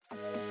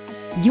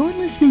You're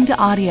listening to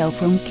audio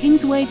from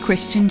Kingsway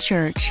Christian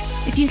Church.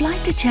 If you'd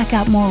like to check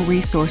out more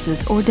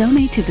resources or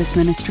donate to this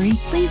ministry,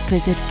 please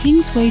visit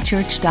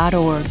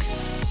kingswaychurch.org.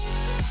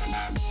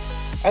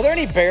 Are there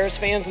any Bears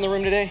fans in the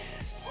room today?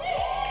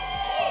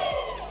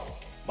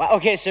 Wow,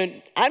 okay, so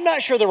I'm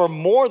not sure there were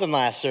more than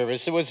last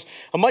service. It was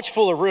a much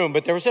fuller room,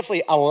 but there was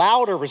definitely a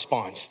louder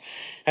response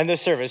in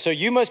this service. So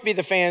you must be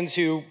the fans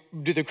who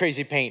do the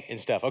crazy paint and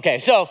stuff. Okay,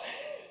 so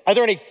are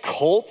there any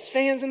Colts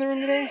fans in the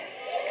room today?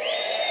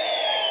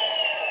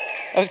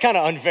 That was kind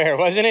of unfair,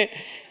 wasn't it?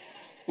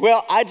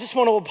 Well, I just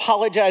want to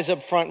apologize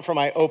up front for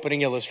my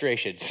opening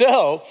illustration.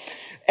 So,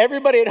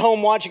 everybody at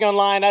home watching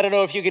online, I don't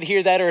know if you could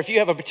hear that or if you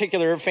have a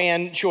particular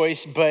fan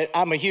choice, but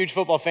I'm a huge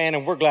football fan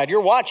and we're glad you're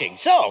watching.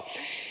 So,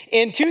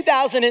 in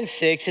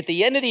 2006, at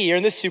the end of the year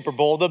in the Super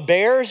Bowl, the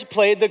Bears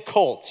played the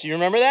Colts. You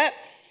remember that?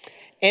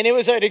 And it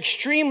was an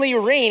extremely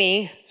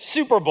rainy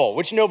Super Bowl,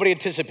 which nobody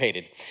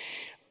anticipated,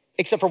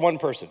 except for one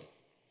person.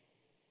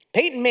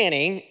 Peyton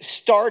Manning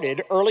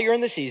started earlier in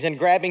the season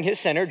grabbing his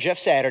center, Jeff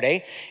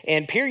Saturday,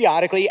 and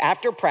periodically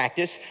after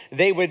practice,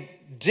 they would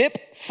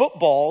dip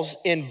footballs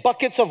in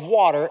buckets of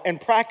water and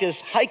practice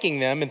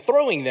hiking them and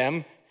throwing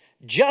them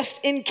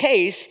just in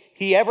case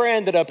he ever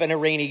ended up in a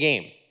rainy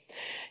game.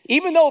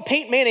 Even though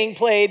Peyton Manning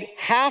played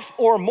half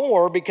or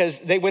more because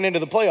they went into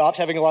the playoffs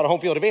having a lot of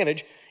home field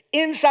advantage,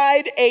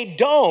 inside a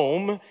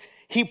dome,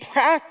 he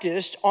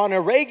practiced on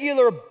a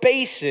regular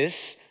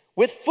basis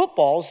with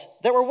footballs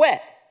that were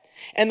wet.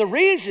 And the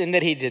reason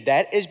that he did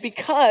that is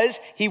because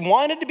he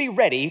wanted to be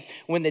ready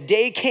when the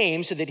day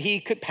came so that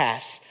he could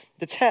pass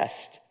the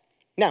test.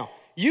 Now,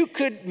 you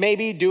could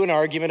maybe do an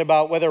argument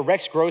about whether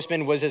Rex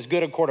Grossman was as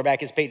good a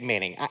quarterback as Peyton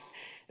Manning.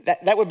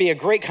 That would be a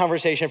great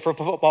conversation for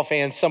football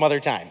fans some other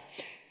time.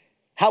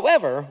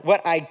 However,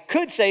 what I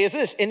could say is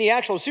this. In the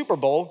actual Super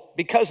Bowl,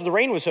 because the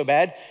rain was so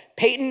bad,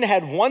 Peyton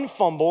had one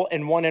fumble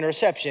and one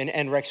interception,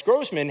 and Rex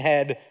Grossman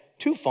had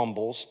 2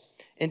 fumbles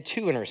and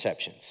 2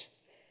 interceptions.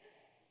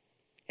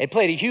 It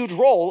played a huge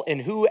role in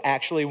who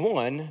actually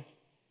won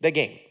the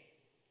game.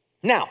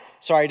 Now,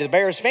 sorry to the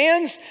Bears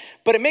fans,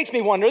 but it makes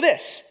me wonder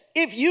this.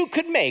 If you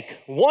could make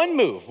one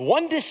move,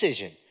 one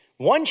decision,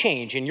 one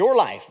change in your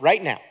life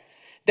right now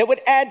that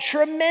would add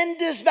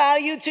tremendous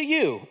value to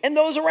you and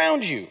those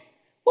around you,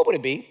 what would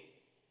it be?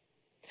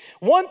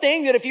 One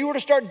thing that if you were to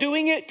start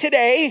doing it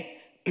today,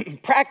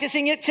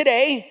 practicing it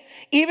today,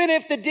 even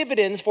if the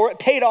dividends for it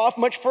paid off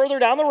much further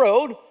down the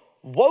road,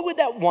 what would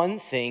that one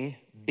thing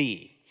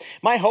be?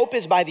 My hope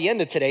is by the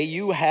end of today,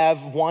 you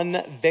have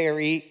one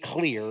very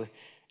clear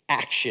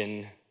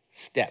action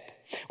step.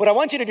 What I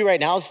want you to do right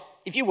now is,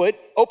 if you would,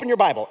 open your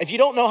Bible. If you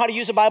don't know how to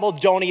use a Bible,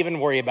 don't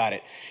even worry about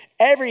it.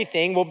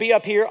 Everything will be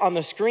up here on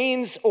the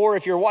screens, or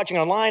if you're watching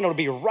online, it'll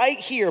be right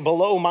here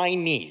below my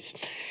knees.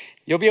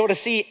 You'll be able to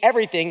see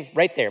everything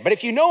right there. But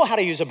if you know how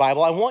to use a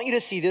Bible, I want you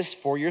to see this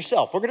for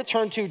yourself. We're going to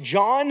turn to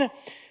John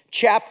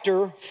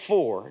chapter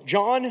 4.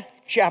 John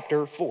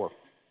chapter 4.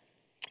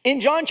 In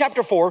John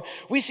chapter 4,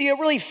 we see a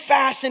really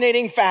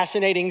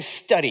fascinating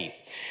study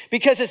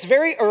because it's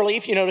very early,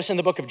 if you notice in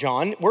the book of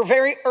John, we're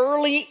very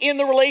early in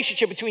the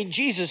relationship between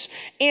Jesus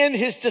and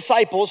his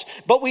disciples,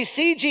 but we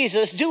see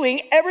Jesus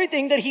doing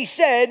everything that he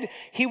said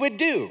he would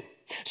do.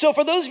 So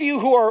for those of you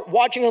who are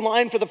watching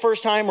online for the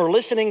first time or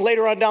listening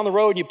later on down the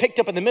road, you picked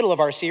up in the middle of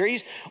our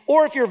series,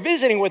 or if you're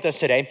visiting with us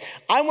today,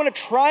 I want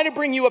to try to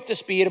bring you up to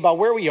speed about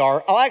where we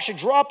are. I'll actually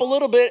drop a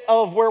little bit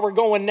of where we're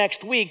going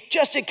next week,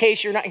 just in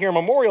case you're not here on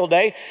Memorial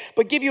Day,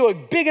 but give you a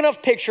big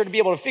enough picture to be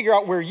able to figure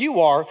out where you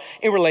are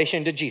in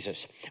relation to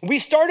Jesus. We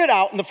started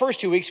out in the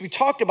first 2 weeks, we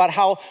talked about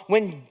how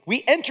when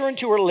we enter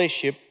into a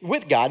relationship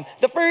with God,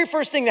 the very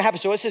first thing that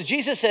happens to us is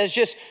Jesus says,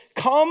 just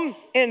come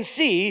and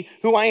see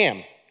who I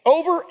am.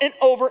 Over and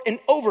over and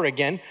over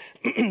again,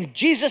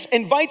 Jesus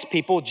invites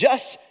people,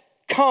 just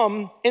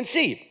come and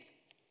see.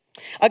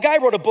 A guy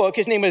wrote a book,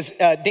 his name is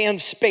Dan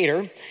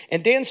Spader,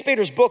 and Dan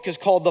Spader's book is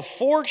called The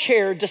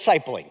 4-Chair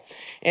Discipling.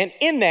 And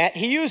in that,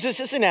 he uses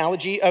this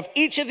analogy of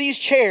each of these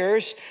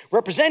chairs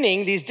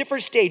representing these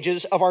different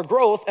stages of our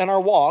growth and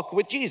our walk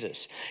with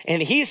Jesus.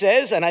 And he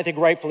says, and I think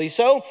rightfully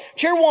so,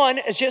 chair 1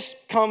 is just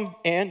come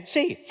and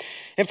see.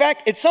 In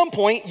fact, at some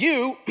point,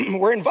 you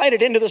were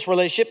invited into this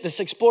relationship, this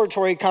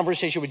exploratory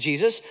conversation with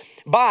Jesus,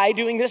 by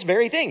doing this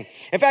very thing.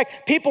 In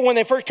fact, people, when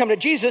they first come to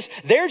Jesus,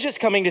 they're just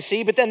coming to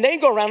see, but then they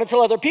go around and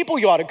tell other people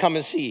you ought to come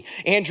and see.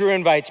 Andrew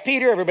invites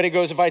Peter, everybody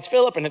goes and invites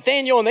Philip and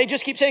Nathaniel, and they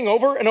just keep saying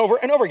over and over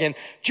and over again,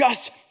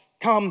 just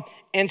come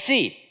and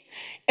see.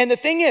 And the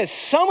thing is,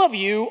 some of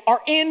you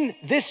are in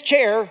this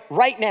chair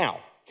right now.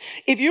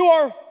 If you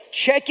are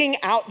checking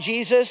out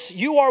Jesus,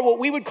 you are what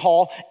we would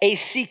call a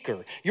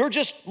seeker. You're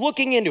just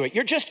looking into it.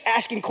 You're just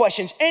asking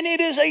questions, and it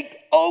is a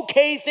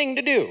okay thing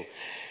to do.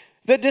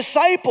 The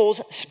disciples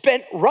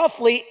spent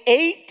roughly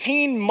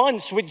 18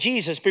 months with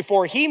Jesus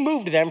before he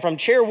moved them from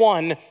chair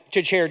 1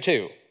 to chair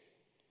 2.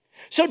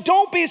 So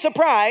don't be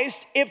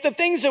surprised if the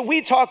things that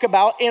we talk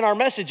about in our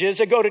messages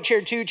that go to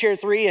chair 2, chair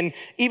 3, and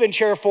even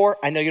chair 4,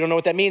 I know you don't know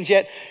what that means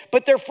yet,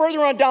 but they're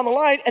further on down the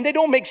line and they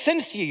don't make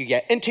sense to you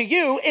yet. And to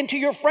you and to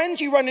your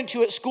friends you run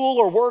into at school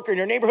or work or in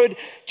your neighborhood,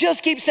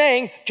 just keep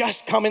saying,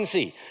 just come and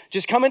see.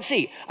 Just come and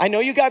see. I know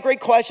you got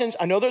great questions.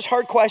 I know there's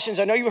hard questions.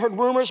 I know you heard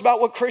rumors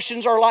about what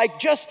Christians are like.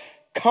 Just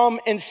come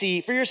and see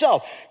for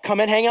yourself.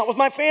 Come and hang out with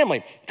my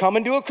family. Come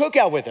and do a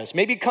cookout with us.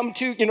 Maybe come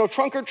to,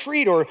 trunk or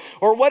treat or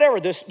whatever,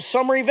 this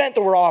summer event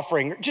that we're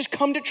offering. Just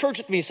come to church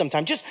with me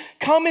sometime. Just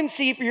come and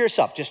see for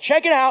yourself. Just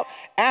check it out,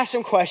 ask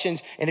some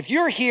questions. And if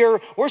you're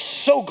here, we're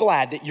so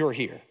glad that you're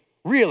here.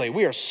 Really,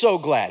 we are so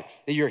glad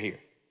that you're here.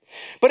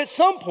 But at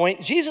some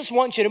point, Jesus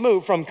wants you to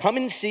move from come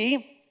and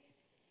see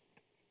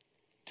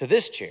to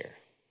this chair,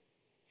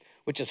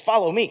 which is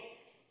follow me.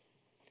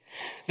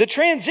 The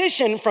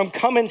transition from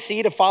come and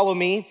see to follow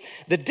me,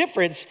 the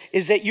difference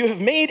is that you have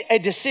made a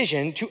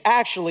decision to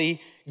actually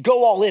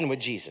go all in with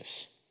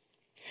Jesus.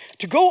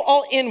 To go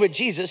all in with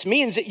Jesus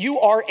means that you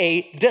are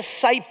a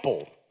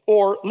disciple,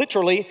 or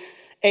literally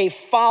a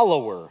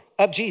follower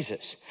of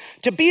Jesus.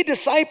 To be a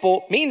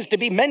disciple means to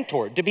be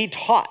mentored, to be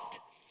taught,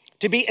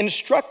 to be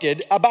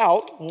instructed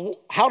about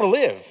how to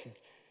live,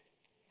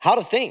 how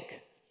to think,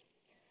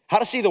 how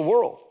to see the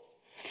world.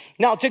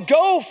 Now, to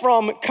go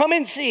from come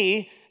and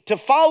see to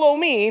follow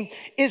me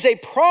is a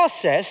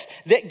process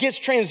that gets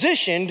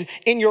transitioned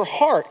in your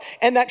heart.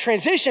 And that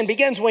transition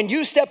begins when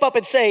you step up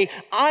and say,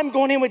 I'm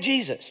going in with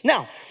Jesus.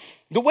 Now,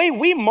 the way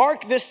we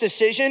mark this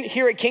decision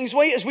here at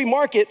Kingsway is we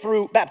mark it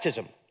through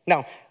baptism.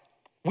 Now,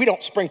 we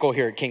don't sprinkle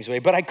here at Kingsway,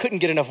 but I couldn't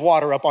get enough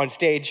water up on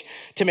stage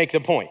to make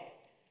the point.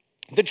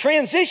 The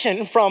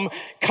transition from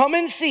come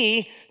and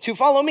see to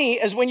follow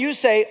me is when you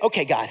say,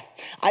 okay, God,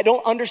 I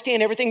don't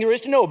understand everything there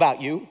is to know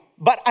about you,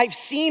 but I've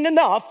seen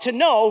enough to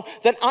know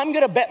that I'm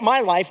gonna bet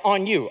my life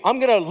on you. I'm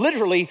gonna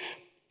literally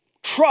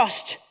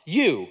trust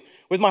you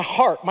with my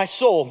heart, my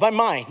soul, my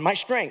mind, my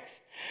strength.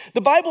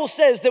 The Bible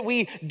says that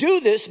we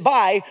do this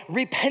by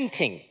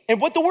repenting.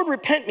 And what the word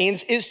repent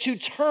means is to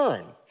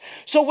turn.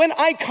 So when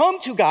I come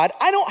to God,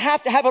 I don't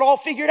have to have it all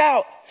figured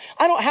out.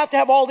 I don't have to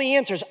have all the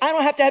answers. I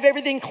don't have to have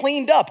everything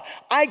cleaned up.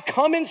 I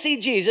come and see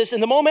Jesus,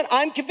 and the moment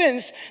I'm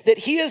convinced that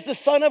he is the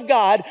Son of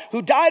God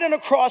who died on a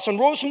cross and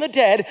rose from the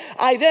dead,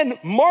 I then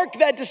mark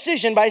that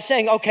decision by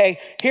saying, okay,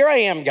 here I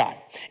am, God.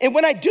 And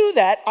when I do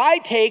that, I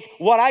take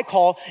what I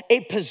call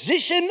a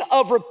position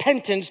of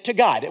repentance to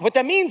God. What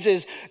that means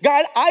is,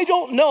 God, I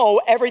don't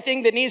know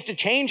everything that needs to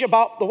change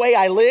about the way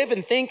I live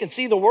and think and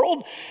see the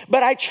world,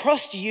 but I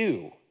trust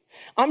you.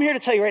 I'm here to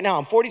tell you right now,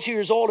 I'm 42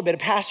 years old. I've been a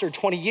pastor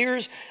 20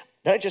 years.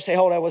 Did I just say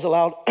how old I was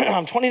allowed?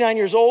 I'm 29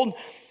 years old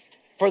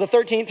for the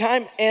 13th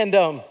time. And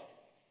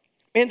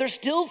there's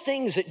still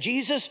things that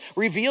Jesus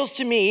reveals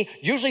to me,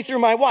 usually through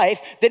my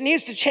wife, that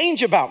needs to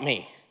change about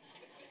me.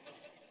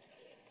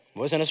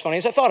 Wasn't as funny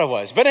as I thought it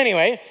was. But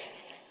anyway,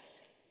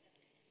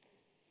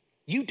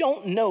 you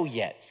don't know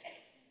yet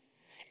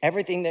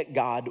everything that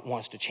God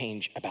wants to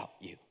change about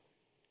you.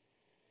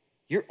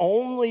 Your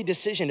only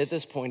decision at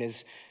this point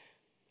is,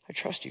 I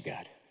trust you,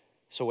 God.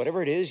 So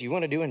whatever it is you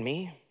want to do in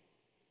me,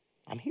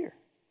 I'm here.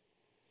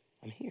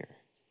 I'm here.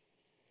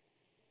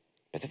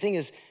 But the thing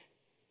is,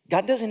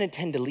 God doesn't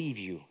intend to leave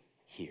you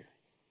here.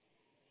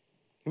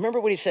 Remember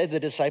what he said to the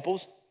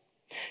disciples?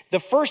 The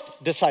first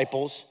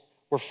disciples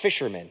were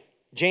fishermen.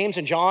 James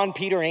and John,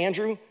 Peter and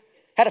Andrew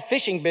had a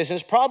fishing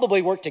business,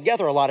 probably worked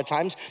together a lot of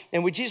times.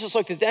 And when Jesus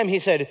looked at them, he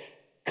said,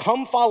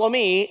 come follow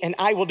me and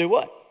I will do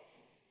what?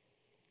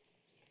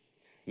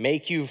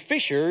 Make you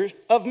fishers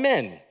of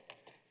men.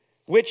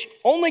 Which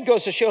only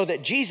goes to show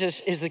that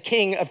Jesus is the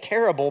king of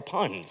terrible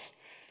puns.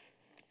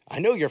 I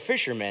know you're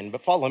fishermen,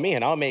 but follow me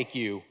and I'll make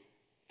you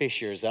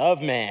fishers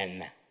of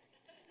men.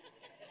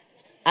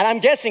 And I'm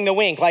guessing the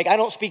wink, like I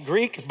don't speak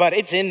Greek, but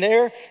it's in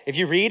there. If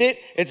you read it,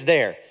 it's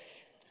there.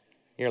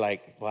 You're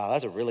like, wow,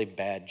 that's a really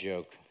bad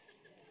joke.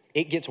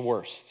 It gets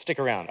worse. Stick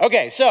around.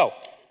 Okay, so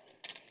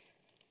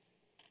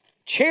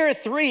chair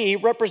 3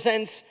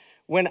 represents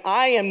when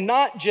I am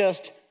not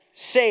just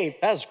saved.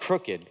 That's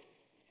crooked.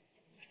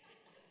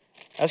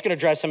 That's gonna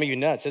drive some of you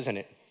nuts, isn't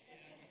it?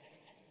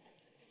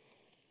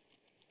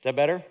 Is that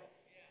better?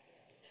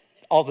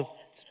 Why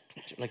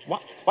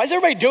is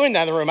everybody doing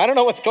that in the room? I don't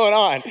know what's going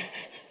on.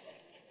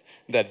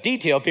 The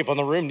detailed people in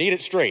the room need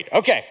it straight.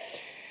 Okay.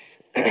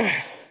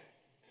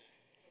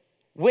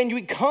 When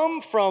we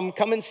come from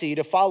come and see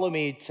to follow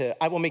me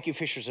to I will make you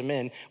fishers of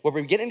men, what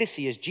we're getting to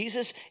see is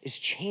Jesus is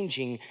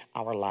changing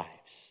our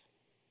lives.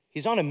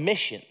 He's on a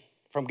mission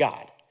from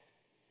God.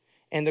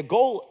 And the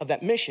goal of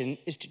that mission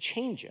is to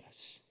change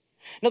us.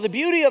 Now, the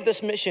beauty of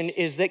this mission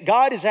is that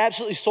God is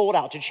absolutely sold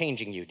out to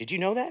changing you. Did you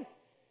know that?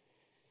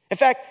 In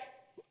fact,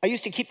 I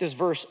used to keep this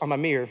verse on my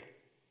mirror.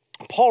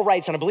 Paul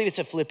writes, and I believe it's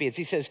in Philippians,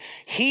 he says,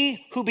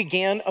 he who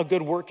began a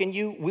good work in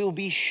you will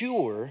be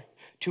sure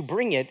to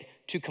bring it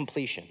to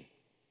completion.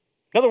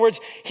 In other words,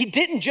 he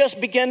didn't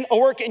just begin a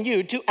work in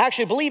you to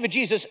actually believe in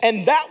Jesus,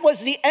 and that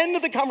was the end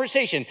of the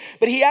conversation.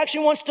 But he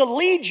actually wants to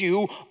lead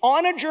you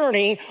on a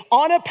journey,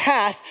 on a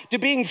path to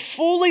being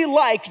fully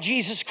like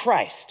Jesus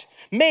Christ.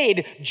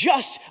 made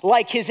just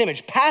like his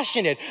image,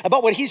 passionate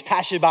about what he's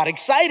passionate about,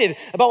 excited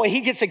about what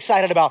he gets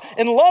excited about,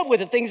 in love with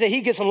the things that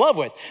he gets in love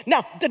with.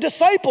 Now, the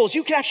disciples,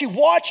 you can actually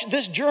watch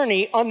this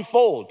journey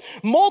unfold.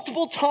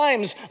 Multiple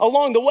times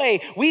along the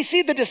way, we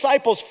see the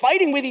disciples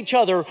fighting with each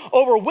other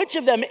over which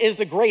of them is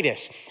the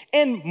greatest.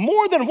 And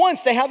more than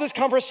once, they have this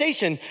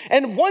conversation.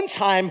 And one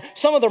time,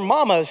 some of their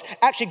mamas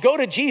actually go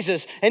to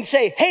Jesus and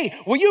say, hey,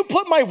 will you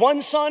put my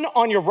one son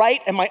on your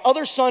right and my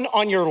other son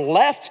on your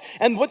left?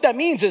 And what that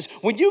means is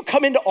when you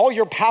come into all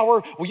your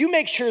power, will you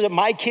make sure that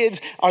my kids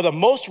are the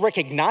most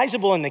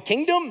recognizable in the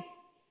kingdom?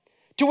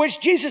 To which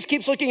Jesus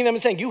keeps looking at them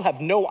and saying, you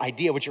have no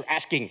idea what you're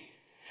asking.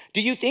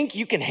 Do you think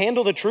you can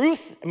handle the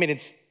truth? I mean,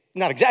 it's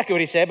not exactly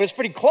what he said, but it's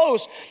pretty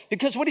close,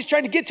 because what he's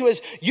trying to get to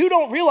is you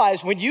don't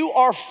realize when you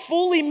are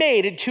fully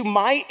made into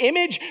my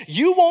image,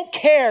 you won't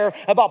care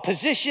about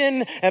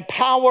position and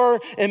power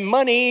and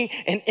money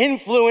and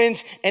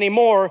influence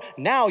anymore.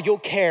 Now you'll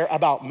care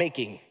about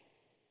making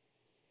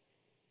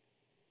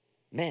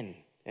men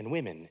and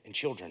women and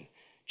children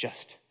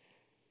just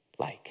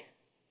like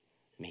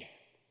me.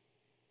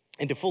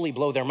 And to fully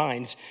blow their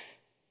minds,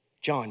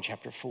 John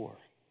chapter 4.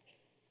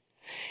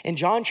 In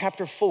John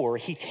chapter 4,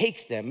 he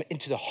takes them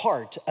into the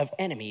heart of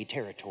enemy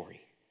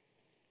territory.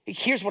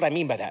 Here's what I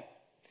mean by that.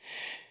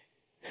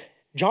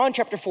 John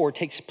chapter 4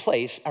 takes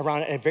place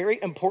around a very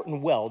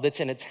important well that's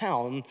in a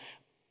town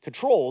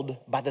controlled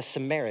by the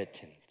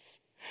Samaritans.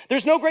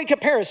 There's no great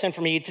comparison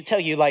for me to tell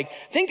you, like,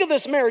 think of the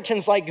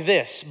Samaritans like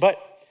this, but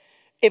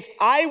if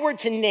I were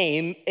to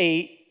name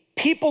a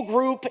people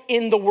group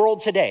in the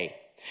world today,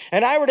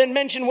 and I were to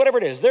mention whatever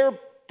it is,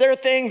 their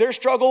thing, their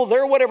struggle,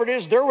 their whatever it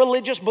is, their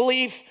religious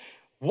belief,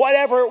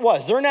 whatever it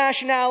was, their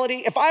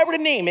nationality, if I were to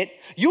name it,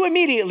 you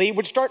immediately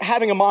would start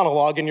having a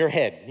monologue in your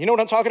head. You know what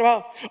I'm talking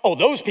about? Oh,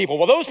 those people,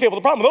 the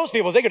problem with those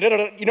people is they could,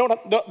 you know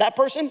what, that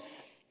person,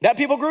 that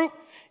people group?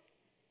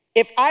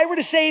 If I were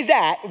to say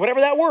that,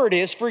 whatever that word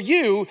is, for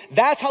you,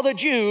 that's how the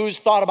Jews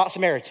thought about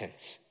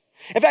Samaritans.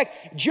 In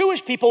fact,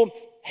 Jewish people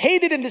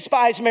hated and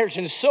despised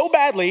Samaritans so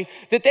badly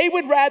that they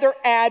would rather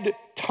add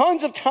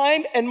tons of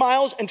time and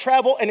miles and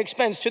travel and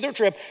expense to their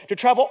trip to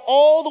travel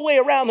all the way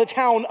around the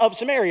town of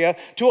Samaria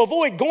to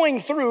avoid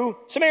going through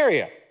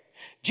Samaria.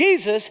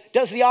 Jesus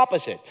does the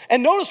opposite.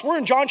 And notice we're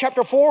in John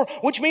chapter 4,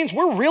 which means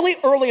we're really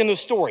early in the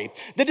story.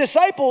 The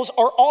disciples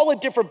are all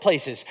at different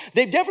places.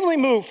 They've definitely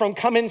moved from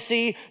come and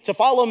see to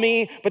follow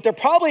me, but they're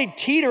probably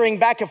teetering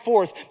back and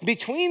forth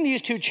between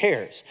these two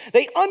chairs.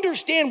 They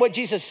understand what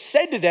Jesus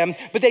said to them,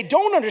 but they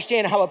don't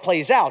understand how it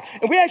plays out.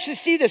 And we actually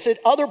see this at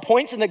other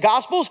points in the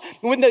Gospels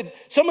when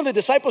some of the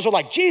disciples are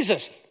like,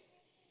 Jesus,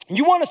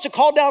 you want us to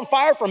call down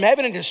fire from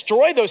heaven and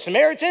destroy those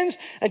Samaritans?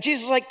 And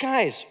Jesus is like,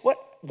 guys, what?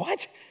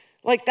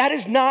 Like, that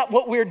is not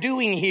what we're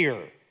doing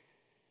here.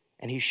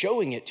 And he's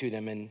showing it to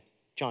them in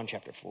John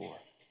chapter 4.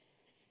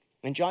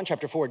 In John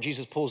chapter 4,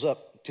 Jesus pulls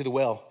up to the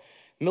well,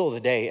 middle of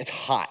the day. It's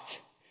hot.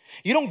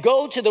 You don't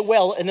go to the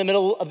well in the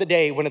middle of the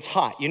day when it's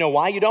hot. You know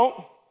why you don't?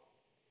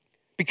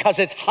 Because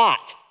it's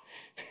hot.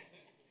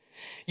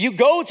 You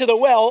go to the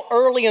well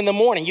early in the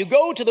morning. You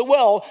go to the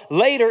well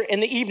later in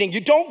the evening.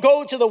 You don't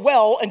go to the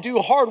well and do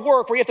hard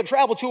work where you have to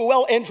travel to a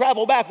well and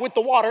travel back with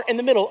the water in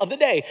the middle of the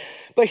day.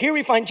 But here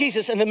we find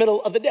Jesus in the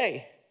middle of the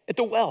day at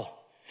the well.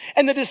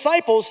 And the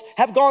disciples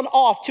have gone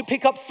off to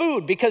pick up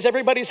food because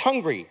everybody's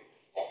hungry.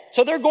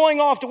 So they're going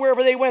off to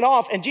wherever they went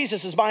off, and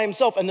Jesus is by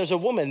himself, and there's a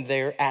woman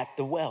there at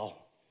the well.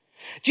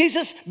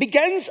 Jesus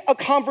begins a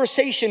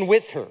conversation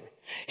with her.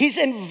 He's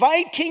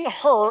inviting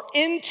her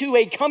into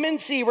a come and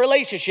see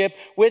relationship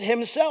with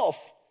himself.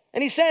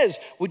 And he says,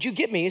 would you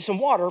get me some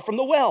water from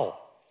the well?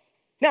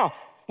 Now,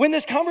 when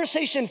this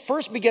conversation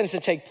first begins to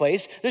take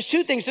place, there's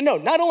two things to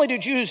note. Not only do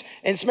Jews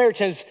and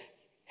Samaritans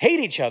hate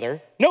each other,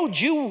 no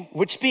Jew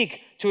would speak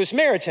to a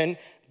Samaritan,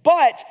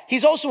 but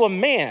he's also a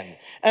man.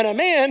 And a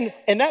man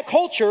in that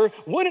culture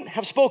wouldn't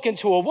have spoken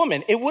to a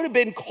woman. It would have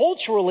been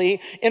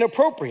culturally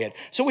inappropriate.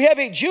 So we have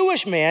a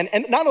Jewish man,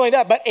 and not only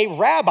that, but a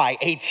rabbi,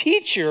 a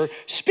teacher,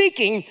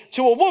 speaking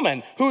to a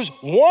woman who's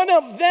one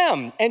of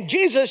them. And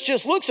Jesus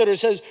just looks at her and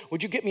says,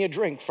 would you get me a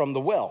drink from the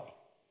well?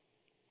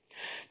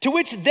 To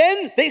which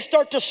then they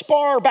start to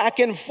spar back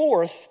and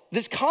forth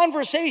this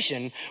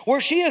conversation where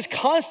she is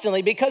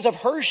constantly, because of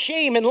her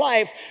shame in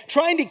life,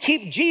 trying to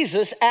keep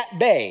Jesus at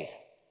bay.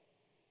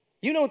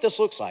 You know what this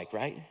looks like,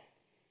 right?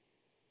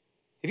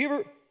 Have you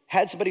ever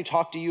had somebody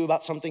talk to you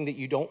about something that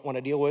you don't want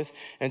to deal with,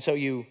 and so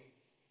you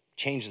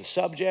change the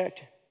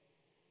subject?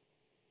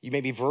 You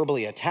maybe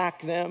verbally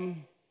attack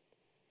them.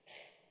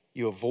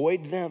 You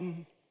avoid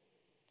them.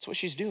 That's what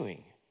she's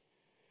doing.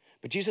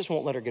 But Jesus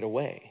won't let her get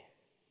away.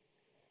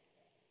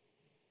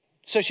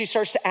 So she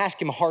starts to ask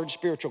him hard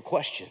spiritual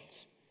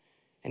questions.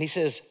 And he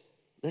says,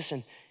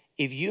 listen,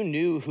 if you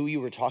knew who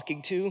you were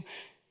talking to,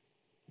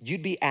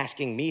 you'd be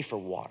asking me for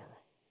water.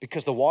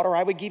 Because the water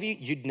I would give you,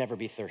 you'd never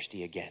be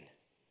thirsty again.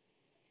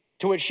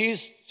 To which she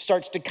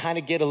starts to kind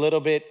of get a little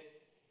bit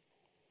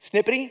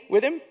snippety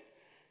with him.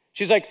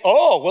 She's like,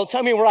 oh, well,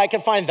 tell me where I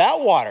can find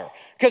that water.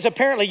 because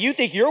apparently you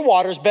think your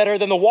water's better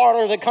than the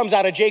water that comes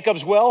out of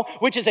Jacob's well,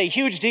 which is a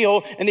huge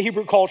deal in the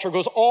Hebrew culture,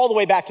 goes all the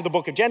way back to the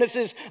book of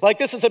Genesis. Like,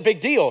 this is a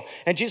big deal.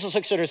 And Jesus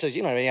looks at her and says,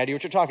 you don't have any idea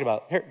what you're talking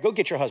about. Here, go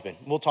get your husband.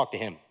 We'll talk to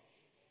him.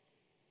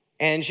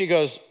 And she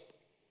goes,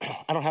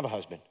 I don't have a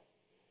husband.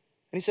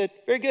 And he said,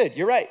 very good,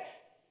 you're right.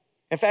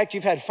 In fact,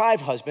 you've had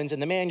 5 husbands,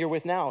 and the man you're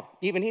with now,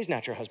 even he's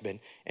not your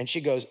husband. And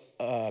she goes,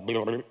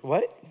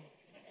 what?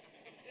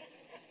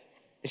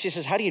 And she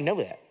says, how do you know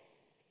that?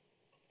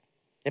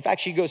 In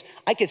fact, she goes,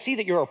 I can see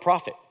that you're a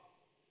prophet.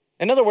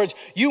 In other words,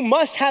 you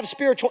must have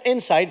spiritual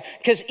insight,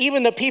 because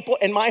even the people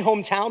in my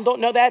hometown don't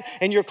know that,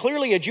 and you're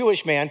clearly a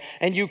Jewish man,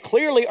 and you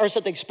clearly are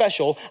something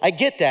special. I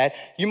get that.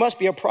 You must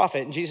be a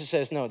prophet. And Jesus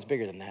says, no, it's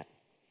bigger than that.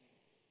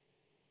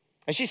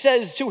 And she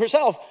says to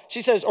herself,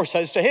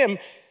 says to him,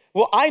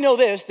 well, I know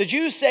this. The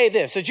Jews say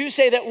this. The Jews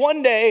say that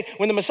one day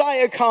when the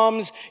Messiah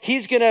comes,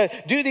 he's going to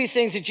do these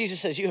things. And Jesus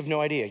says, you have no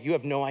idea. You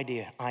have no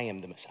idea. I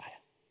am the Messiah.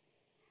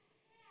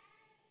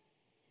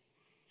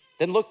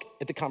 Then look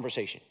at the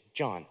conversation.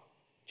 John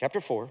chapter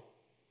 4,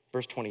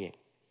 verse 28.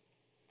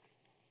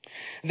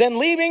 Then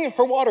leaving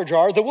her water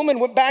jar, the woman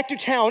went back to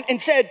town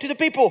and said to the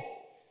people,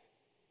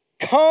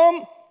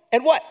 come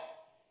and what?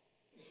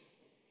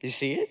 You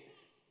see it?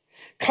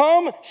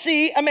 Come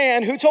see a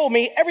man who told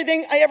me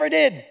everything I ever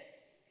did.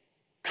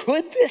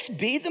 Could this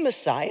be the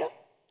Messiah?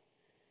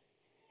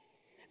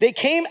 They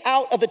came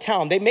out of the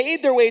town. They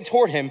made their way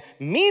toward him.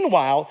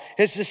 Meanwhile,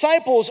 his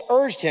disciples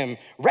urged him,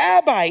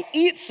 Rabbi,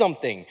 eat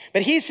something.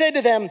 But he said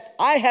to them,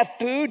 I have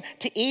food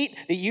to eat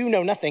that you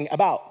know nothing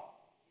about.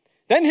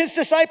 Then his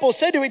disciples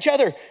said to each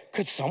other,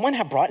 could someone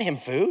have brought him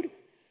food?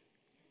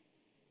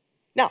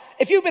 Now,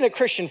 if you've been a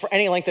Christian for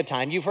any length of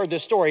time, you've heard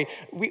this story.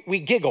 We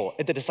giggle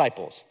at the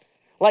disciples.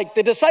 Like,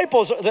 the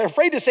disciples, they're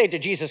afraid to say it to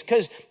Jesus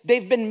because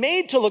they've been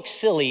made to look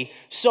silly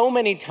so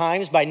many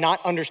times by not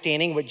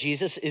understanding what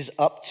Jesus is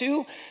up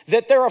to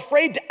that they're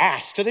afraid to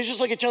ask. So they just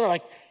look at each other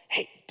like,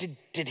 hey,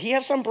 did he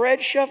have some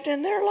bread shoved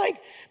in there? Like,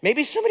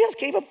 maybe somebody else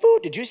gave him food.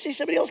 Did you see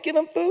somebody else give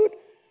him food?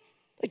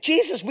 Like,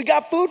 Jesus, we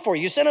got food for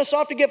you. You sent us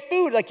off to get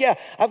food. Like, yeah,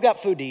 I've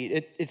got food to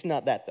eat. It's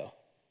not that, though.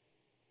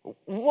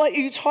 What are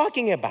you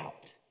talking about?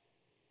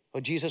 Well,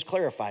 Jesus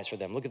clarifies for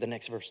them. Look at the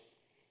next verse.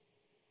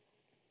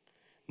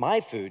 My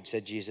food,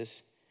 said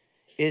Jesus,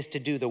 is to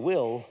do the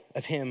will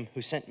of him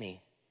who sent me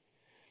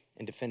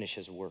and to finish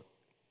his work.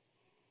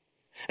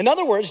 In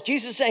other words,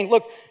 Jesus is saying,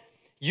 look,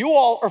 you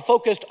all are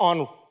focused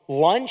on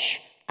lunch.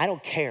 I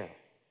don't care.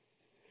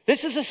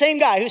 This is the same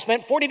guy who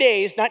spent 40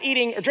 days not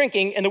eating or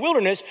drinking in the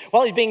wilderness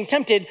while he's being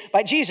tempted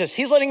by Jesus.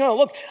 He's letting him know,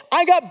 look,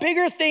 I got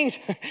bigger things.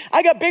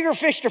 I got bigger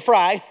fish to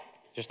fry.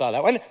 Just thought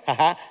that one.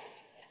 Haha.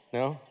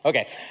 No?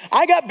 Okay.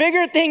 I got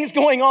bigger things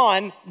going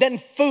on than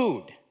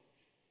food.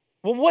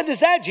 Well, what is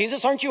that,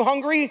 Jesus? Aren't you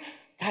hungry?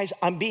 Guys,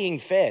 I'm being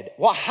fed.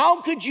 Well,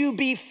 how could you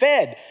be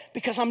fed?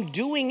 Because I'm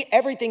doing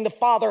everything the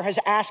Father has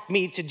asked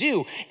me to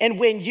do. And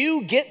when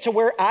you get to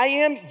where I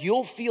am,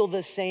 you'll feel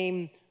the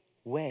same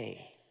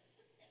way.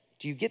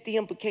 Do you get the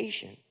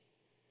implication?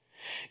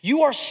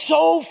 You are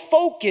so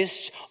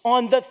focused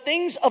on the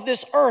things of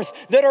this earth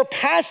that are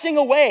passing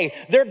away.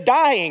 They're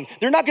dying.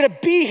 They're not going to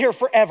be here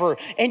forever.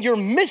 And you're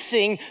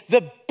missing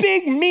the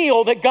big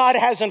meal that God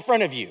has in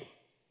front of you.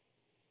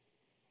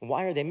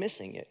 Why are they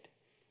missing it?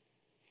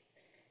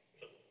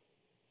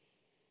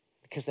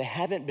 Because they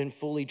haven't been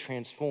fully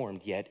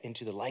transformed yet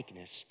into the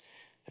likeness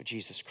of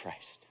Jesus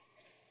Christ.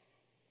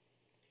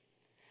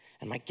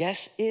 And my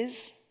guess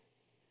is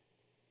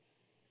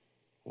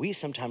we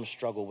sometimes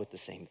struggle with the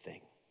same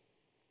thing.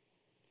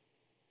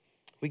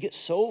 We get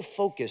so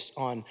focused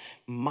on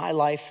my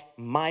life,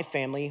 my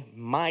family,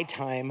 my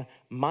time,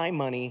 my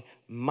money,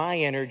 my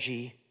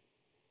energy,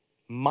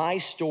 my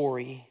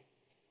story,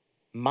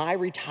 my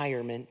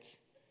retirement,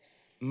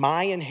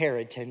 my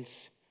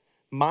inheritance,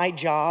 my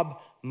job,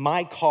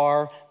 my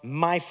car,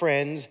 my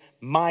friends,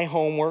 my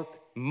homework,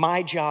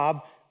 my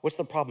job. What's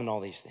the problem in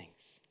all these things?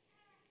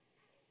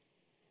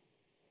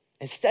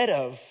 Instead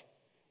of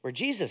where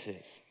Jesus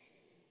is.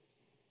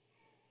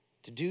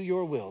 To do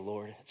your will,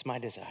 Lord, it's my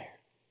desire.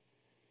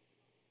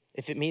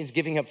 If it means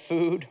giving up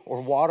food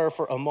or water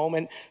for a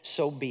moment,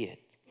 so be it.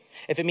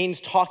 If it means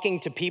talking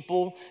to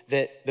people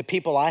that the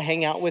people I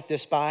hang out with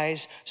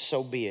despise,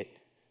 so be it.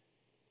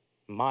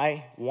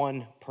 My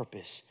one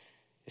purpose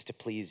is to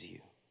please you.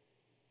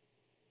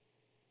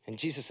 And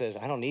Jesus says,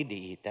 I don't need to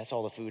eat. That's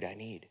all the food I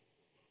need.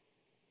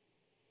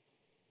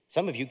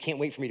 Some of you can't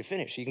wait for me to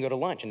finish so you can go to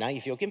lunch, and now you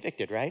feel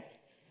convicted, right?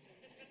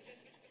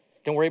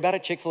 Don't worry about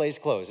it. Chick-fil-A is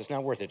closed. It's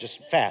not worth it.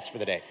 Just fast for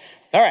the day.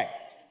 All right.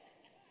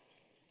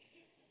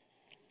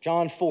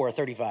 John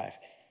 4:35.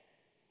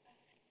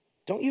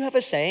 Don't you have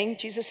a saying,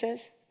 Jesus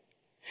says?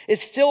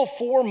 It's still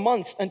 4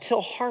 months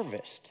until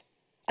harvest.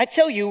 I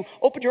tell you,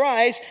 open your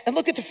eyes and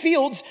look at the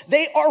fields.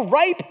 They are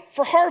ripe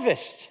for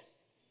harvest.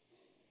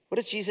 What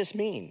does Jesus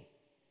mean?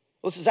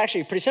 Well, this is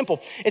actually pretty simple.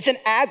 It's an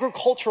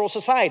agricultural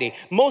society.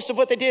 Most of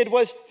what they did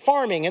was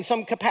farming in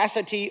some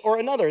capacity or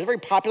another. They're very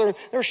popular.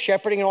 They were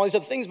shepherding and all these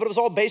other things, but it was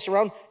all based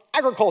around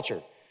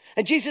agriculture.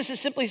 And Jesus is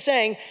simply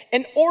saying,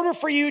 in order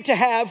for you to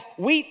have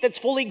wheat that's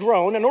fully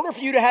grown, in order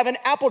for you to have an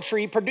apple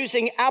tree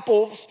producing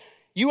apples,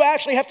 you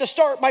actually have to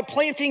start by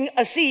planting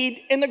a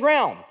seed in the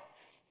ground.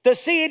 The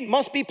seed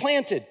must be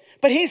planted.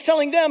 But he's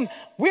telling them,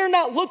 we're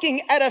not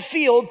looking at a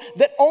field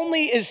that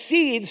only is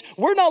seeds.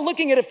 We're not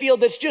looking at a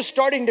field that's just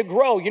starting to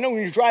grow. You know,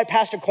 when you drive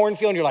past a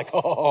cornfield and you're like,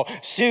 oh,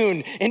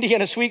 soon,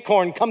 Indiana sweet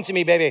corn, come to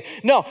me, baby.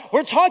 No,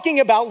 we're talking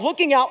about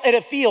looking out at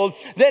a field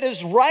that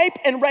is ripe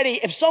and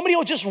ready. If somebody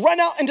will just run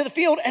out into the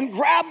field and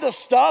grab the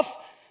stuff,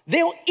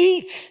 they'll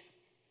eat.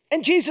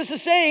 And Jesus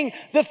is saying,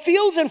 the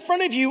fields in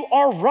front of you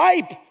are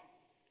ripe.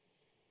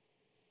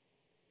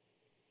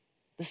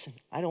 Listen,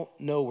 I don't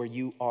know where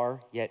you are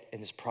yet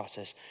in this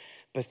process,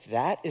 but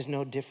that is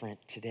no different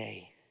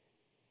today.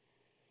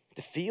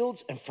 The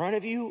fields in front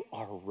of you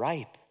are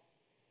ripe.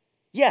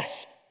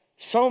 Yes,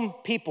 some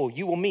people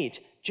you will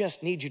meet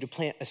just need you to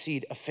plant a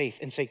seed of faith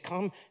and say,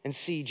 come and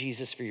see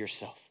Jesus for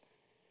yourself.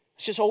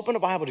 Let's just open a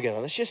Bible together.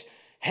 Let's just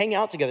hang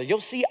out together.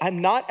 You'll see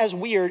I'm not as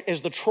weird as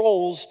the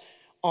trolls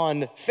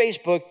on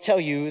Facebook tell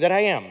you that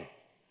I am.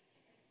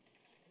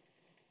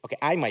 Okay,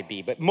 I might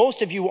be, but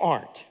most of you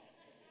aren't.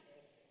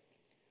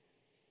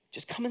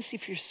 Just come and see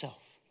for yourself.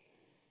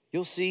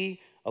 You'll see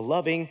a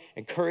loving,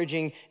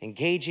 encouraging,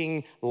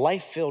 engaging,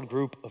 life-filled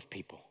group of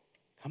people.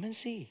 Come and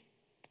see.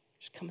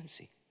 Just come and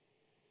see.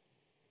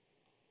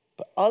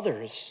 But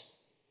others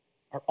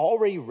are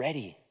already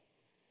ready.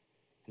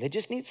 They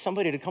just need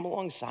somebody to come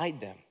alongside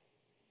them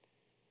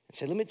and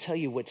say, let me tell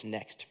you what's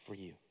next for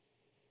you.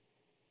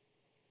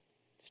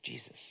 It's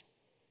Jesus.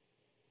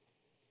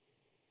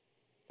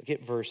 Look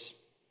at verse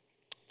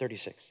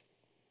 36.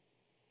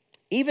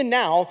 Even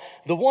now,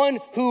 the one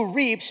who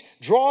reaps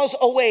draws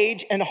a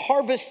wage and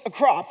harvests a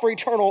crop for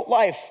eternal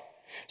life,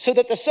 so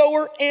that the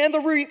sower and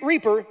the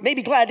reaper may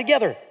be glad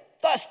together.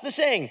 Thus the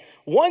saying,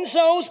 one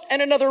sows and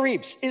another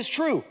reaps, is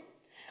true.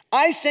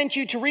 I sent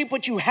you to reap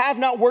what you have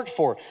not worked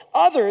for.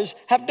 Others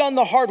have done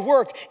the hard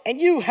work,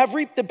 and you have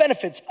reaped the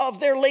benefits of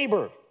their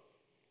labor.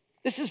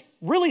 This is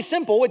really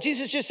simple. What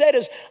Jesus just said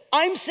is,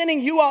 I'm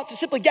sending you out to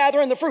simply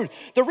gather in the fruit.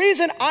 The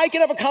reason I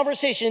can have a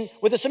conversation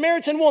with a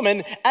Samaritan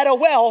woman at a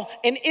well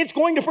and it's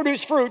going to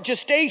produce fruit,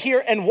 just stay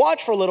here and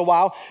watch for a little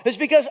while, is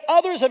because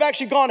others have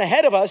actually gone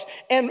ahead of us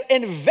and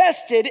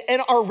invested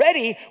and are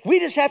ready. We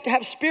just have to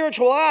have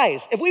spiritual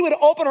eyes. If we would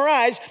open our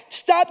eyes,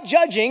 stop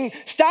judging,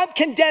 stop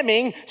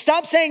condemning,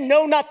 stop saying,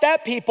 no, not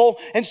that people,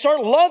 and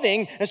start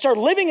loving and start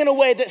living in a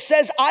way that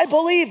says, I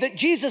believe that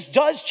Jesus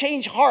does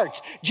change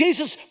hearts.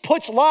 Jesus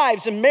puts lives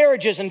and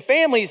marriages and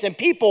families and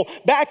people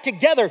back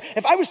together.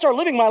 If I would start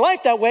living my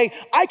life that way,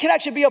 I could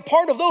actually be a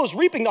part of those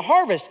reaping the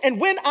harvest. And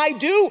when I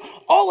do,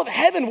 all of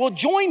heaven will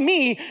join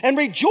me in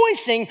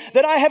rejoicing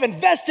that I have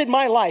invested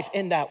my life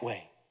in that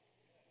way.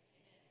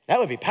 That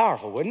would be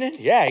powerful, wouldn't it?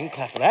 Yeah, you can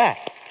clap for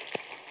that.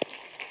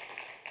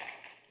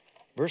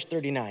 Verse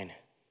 39.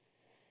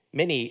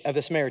 Many of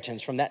the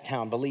Samaritans from that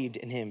town believed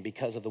in him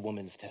because of the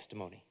woman's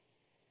testimony.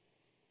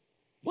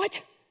 What?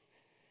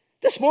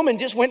 This woman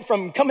just went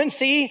from come and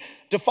see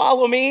to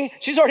follow me.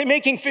 She's already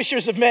making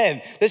fishers of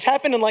men. This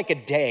happened in like a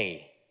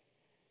day.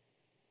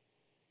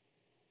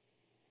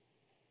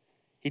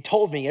 He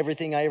told me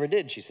everything I ever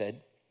did, she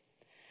said.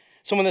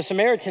 So when the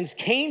Samaritans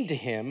came to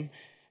him,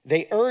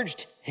 they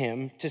urged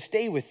him to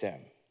stay with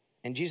them.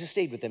 And Jesus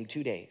stayed with them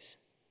 2 days.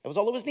 That was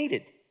all that was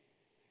needed.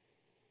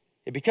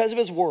 And because of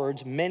his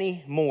words,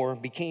 many more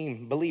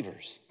became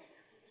believers.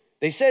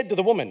 They said to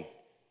the woman,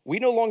 we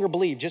no longer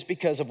believe just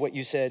because of what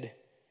you said.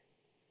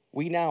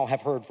 We now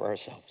have heard for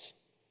ourselves,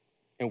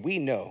 and we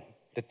know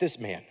that this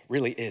man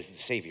really is the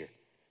Savior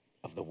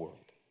of the world.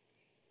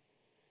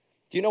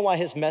 Do you know why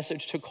his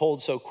message took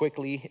hold so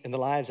quickly in the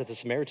lives of the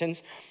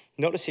Samaritans?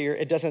 Notice here,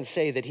 it doesn't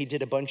say that he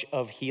did a bunch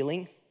of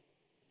healing.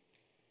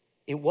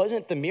 It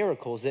wasn't the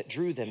miracles that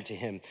drew them to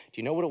him. Do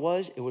you know what it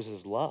was? It was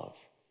his love.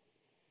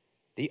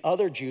 The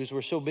other Jews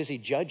were so busy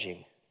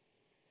judging.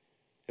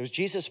 It was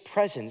Jesus'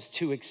 presence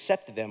to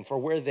accept them for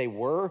where they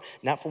were,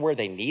 not for where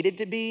they needed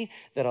to be,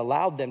 that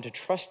allowed them to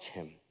trust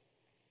him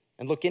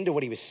and look into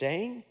what he was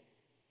saying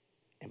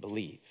and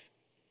believe.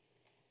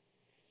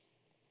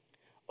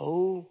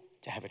 Oh,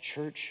 to have a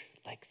church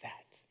like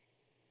that.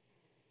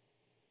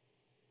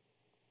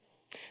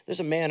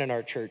 There's a man in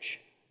our church,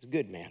 he's a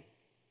good man.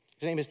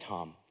 His name is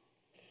Tom.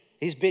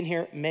 He's been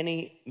here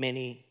many,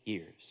 many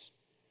years.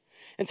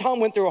 And Tom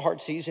went through a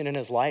hard season in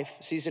his life,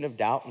 a season of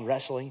doubt and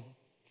wrestling,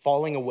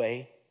 falling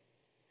away.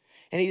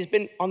 And he's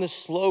been on this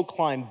slow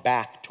climb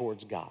back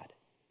towards God.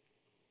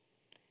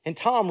 And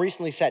Tom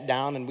recently sat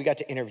down and we got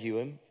to interview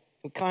him.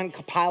 We kind of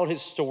compiled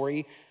his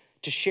story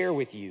to share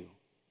with you.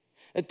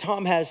 And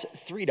Tom has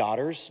 3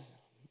 daughters,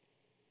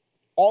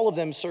 all of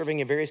them serving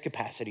in various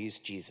capacities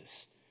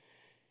Jesus.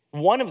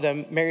 One of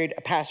them married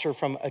a pastor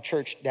from a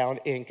church down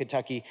in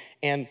Kentucky.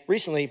 And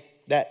recently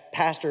that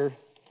pastor,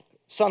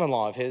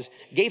 son-in-law of his,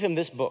 gave him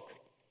this book.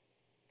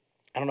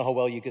 I don't know how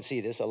well you could see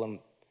this.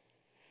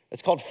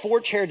 It's called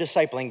 4-Chair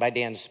Discipling by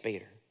Dan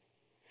Spader.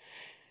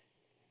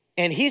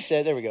 And he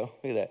said, there we go,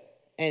 look at that.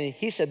 And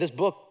he said this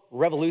book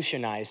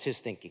revolutionized his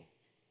thinking.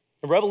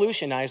 It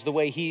revolutionized the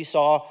way he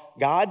saw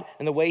God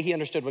and the way he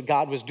understood what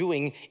God was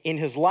doing in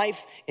his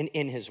life and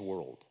in his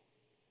world.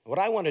 What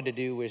I wanted to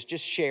do was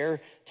just share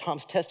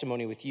Tom's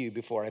testimony with you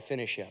before I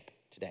finish up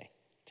today.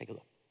 Take a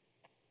look.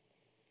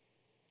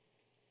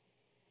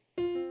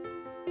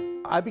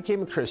 I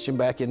became a Christian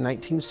back in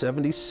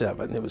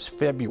 1977. It was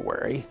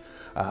February.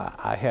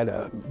 I had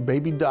a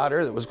baby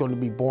daughter that was going to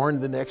be born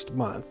the next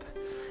month.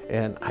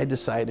 And I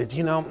decided,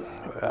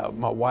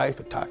 my wife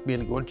had talked me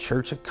into going to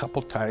church a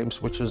couple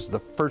times, which was the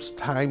first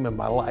time in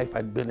my life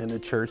I'd been in a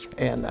church.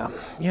 And,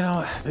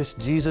 this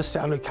Jesus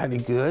sounded kind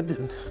of good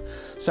and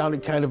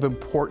sounded kind of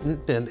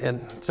important and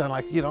sounded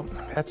like,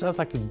 that sounds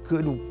like a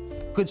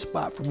good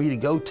spot for me to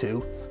go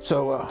to.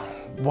 So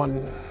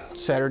one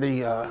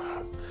Saturday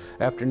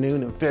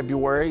afternoon in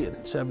February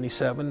in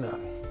 77,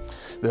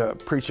 the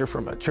preacher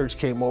from a church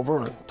came over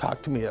and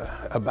talked to me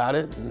about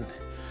it.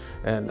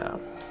 And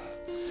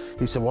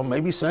he said, well,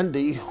 maybe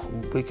Sunday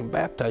we can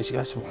baptize you.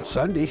 I said, well,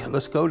 Sunday,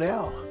 let's go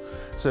now.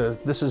 So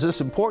this is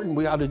this important,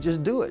 we ought to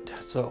just do it.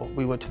 So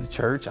we went to the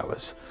church. I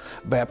was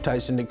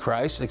baptized into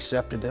Christ,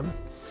 accepted him.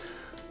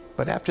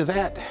 But after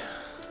that,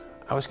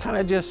 I was kind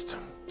of just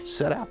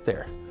set out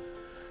there.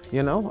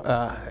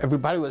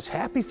 Everybody was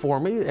happy for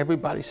me.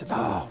 Everybody said,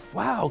 oh,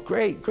 wow,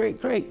 great, great,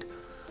 great.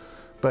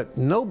 But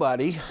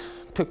nobody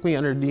took me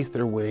underneath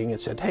their wing and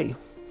said, hey,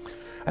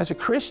 as a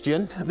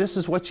Christian, this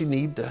is what you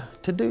need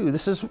to do.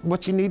 This is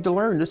what you need to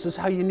learn. This is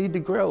how you need to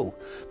grow.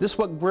 This is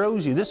what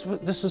grows you. This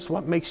is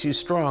what makes you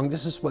strong.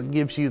 This is what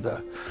gives you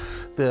the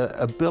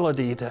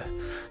ability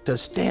to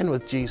stand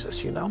with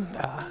Jesus,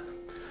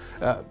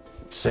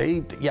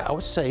 Saved, yeah, I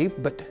was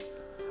saved, but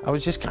I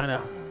was just kind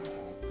of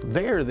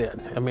there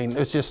then. I mean,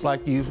 it's just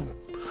like you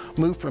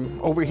move from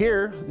over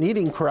here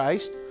needing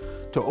Christ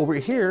to over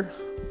here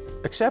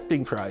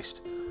accepting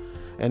Christ.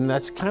 And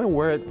that's kind of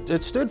where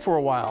it stood for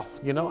a while.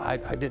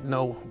 I didn't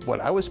know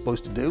what I was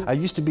supposed to do. I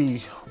used to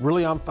be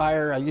really on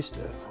fire. I used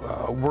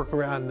to work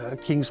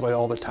around Kingsway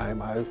all the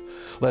time. I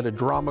led a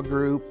drama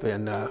group,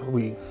 and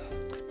we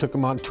took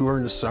them on tour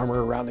in the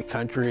summer around the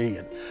country.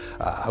 And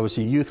I was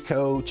a youth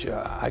coach.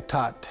 I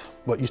taught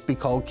what used to be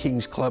called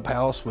King's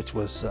Clubhouse, which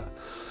was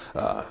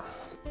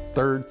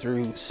 3rd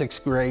through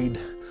 6th grade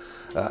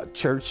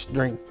church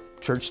during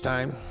church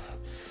time.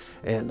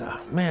 And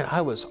man,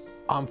 I was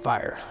on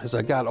fire. As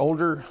I got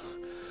older,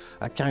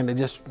 I kind of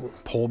just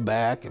pulled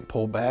back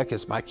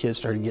as my kids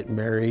started getting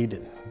married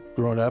and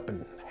growing up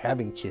and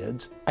having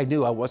kids. I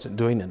knew I wasn't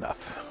doing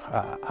enough.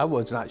 I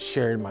was not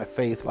sharing my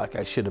faith like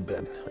I should have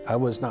been. I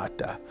was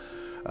not,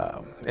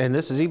 and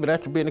this is even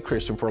after being a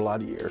Christian for a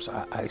lot of years.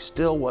 I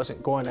still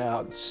wasn't going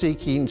out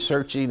seeking,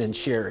 searching, and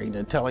sharing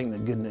and telling the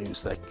good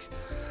news.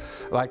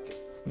 Like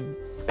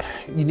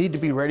you need to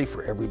be ready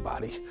for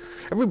everybody.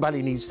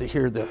 Everybody needs to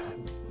hear the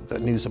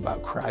news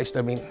about Christ.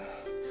 I mean,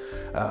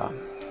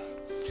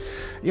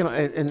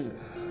 and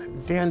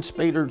Dan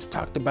Spader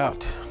talked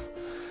about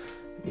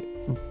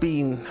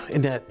being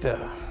in that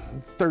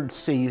third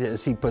seat,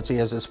 as he puts it. He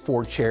has this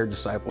 4-chair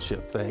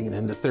discipleship thing, and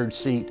in the third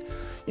seat,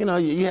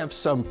 you have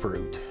some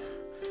fruit,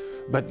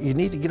 but you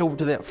need to get over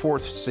to that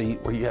 4th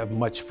seat where you have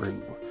much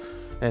fruit.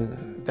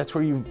 And that's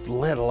where you've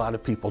led a lot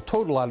of people,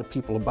 told a lot of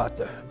people about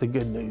the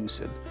good news,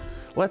 and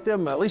let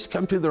them at least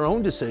come to their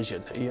own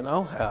decision,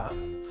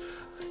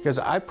 Because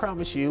I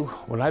promise you,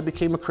 when I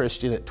became a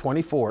Christian at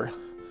 24,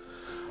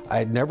 I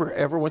had never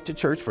ever went to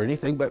church for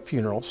anything but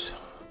funerals.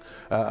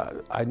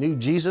 I knew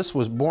Jesus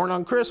was born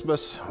on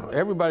Christmas.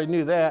 Everybody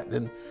knew that.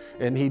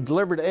 And he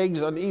delivered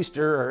eggs on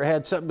Easter or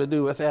had something to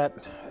do with that.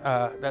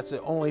 That's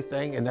the only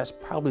thing, and that's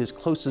probably as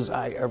close as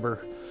I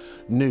ever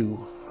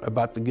knew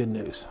about the good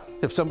news.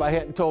 If somebody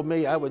hadn't told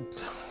me, I would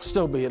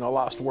still be in a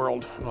lost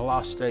world, in a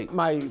lost state.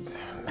 My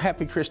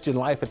happy Christian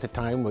life at the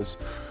time was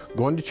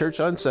going to church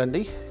on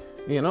Sunday,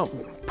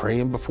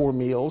 praying before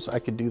meals. I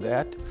could do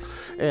that.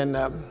 And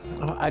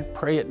I'd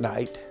pray at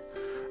night.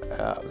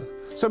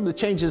 Some of the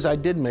changes I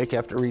did make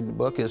after reading the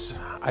book is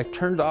I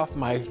turned off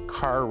my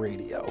car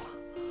radio.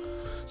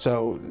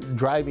 So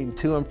driving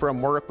to and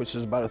from work, which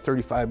is about a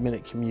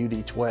 35-minute commute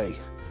each way,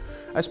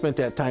 I spent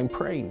that time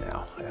praying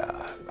now.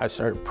 I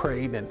started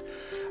praying, and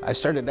I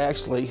started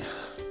actually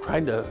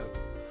trying to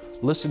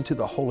listen to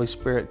the Holy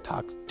Spirit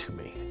talk to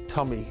me,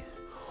 tell me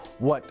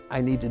what I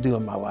need to do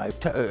in my life,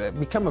 to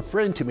become a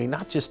friend to me,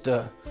 not just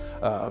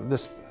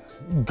this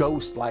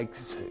ghost-like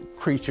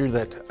creature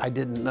that I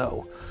didn't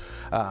know.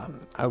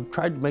 I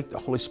tried to make the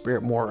Holy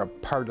Spirit more a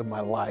part of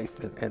my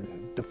life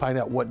and to find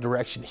out what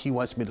direction He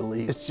wants me to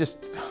lead. It's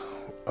just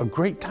a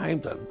great time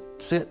to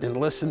sit and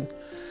listen,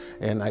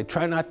 and I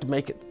try not to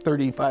make it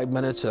 35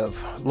 minutes of,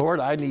 Lord,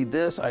 I need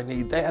this, I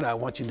need that, I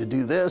want you to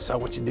do this, I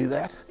want you to do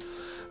that.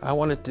 I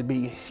want it to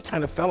be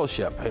kind of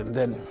fellowship, and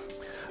then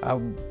I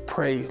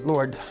pray,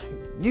 Lord,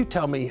 you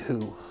tell me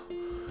who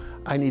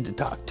I need to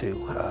talk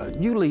to.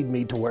 You lead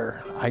me to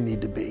where I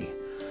need to be.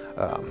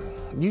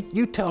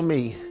 You tell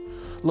me,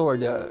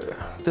 Lord,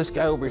 this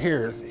guy over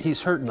here,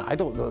 he's hurting. I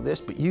don't know this,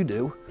 but you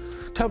do.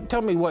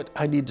 Tell me what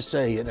I need to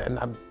say. And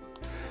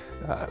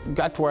I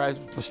got to where I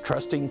was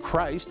trusting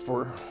Christ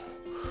for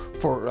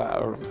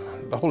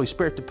the Holy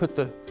Spirit to put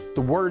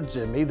the words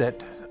in me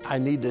that I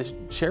need to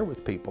share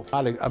with people.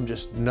 I'm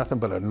just nothing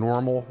but a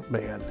normal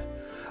man,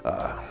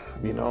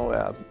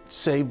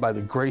 saved by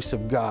the grace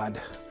of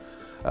God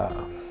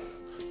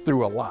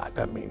through a lot.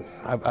 I mean,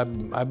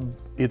 I'm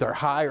either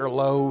high or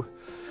low,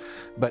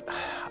 but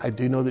I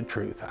do know the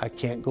truth. I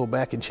can't go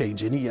back and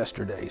change any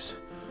yesterdays,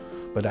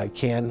 but I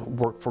can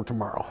work for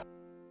tomorrow.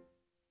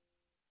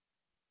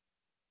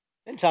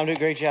 And Tom did a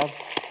great job.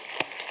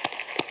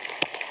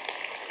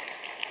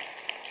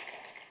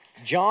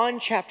 John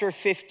chapter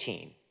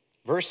 15,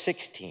 verse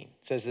 16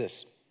 says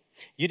this: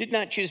 "You did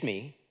not choose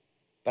me,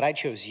 but I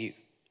chose you,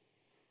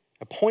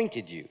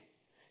 appointed you,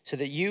 so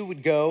that you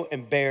would go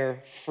and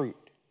bear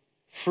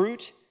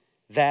fruit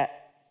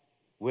that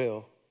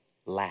will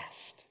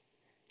last.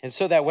 And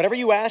so that whatever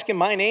you ask in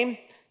my name,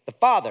 the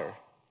Father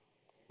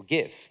will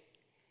give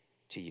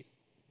to you."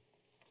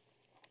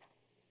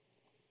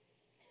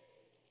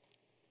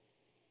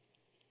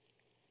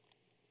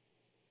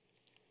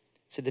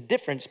 So the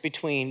difference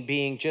between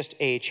being just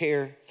a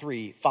chair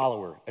 3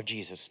 follower of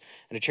Jesus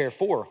and a chair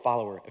 4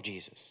 follower of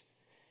Jesus,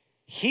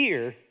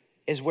 here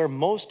is where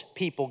most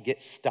people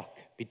get stuck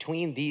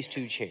between these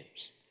two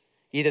chairs.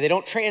 Either they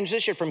don't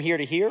transition from here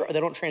to here, or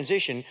they don't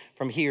transition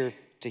from here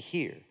to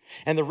here.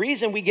 And the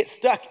reason we get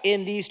stuck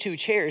in these two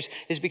chairs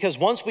is because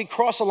once we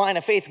cross a line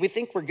of faith, we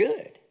think we're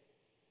good.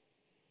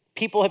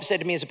 People have said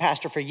to me as a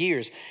pastor for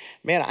years,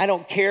 "Man, I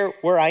don't care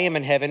where I am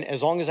in heaven.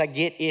 As long as I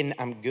get in,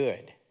 I'm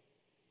good."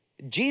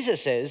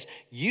 Jesus says,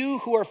 "You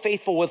who are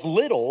faithful with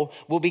little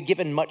will be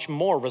given much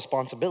more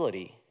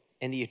responsibility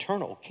in the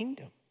eternal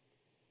kingdom."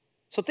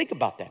 So think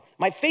about that.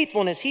 My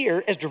faithfulness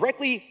here is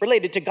directly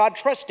related to God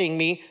trusting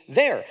me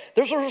there.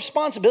 There's a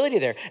responsibility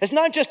there. It's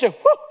not just a,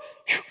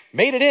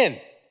 made it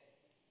in.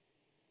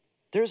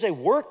 There's a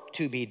work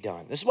to be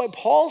done. This is why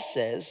Paul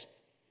says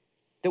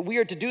that we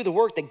are to do the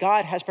work that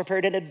God has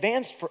prepared in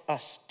advance for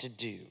us to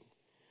do.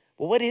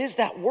 Well, what is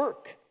that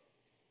work?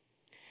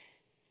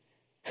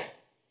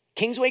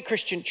 Kingsway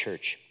Christian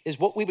Church is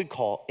what we would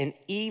call an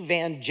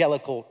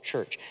evangelical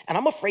church. And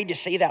I'm afraid to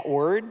say that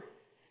word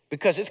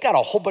because it's got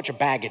a whole bunch of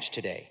baggage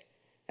today.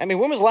 I mean,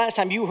 when was the last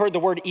time you heard the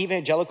word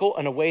evangelical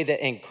in a way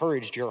that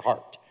encouraged your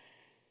heart?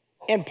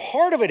 And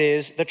part of it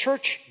is the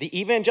church, the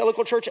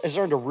evangelical church, has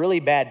earned a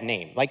really bad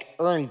name, like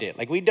earned it.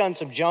 Like we've done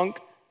some junk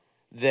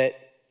that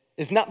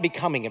is not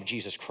becoming of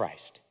Jesus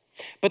Christ.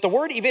 But the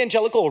word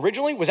evangelical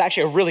originally was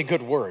actually a really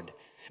good word,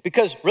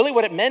 because really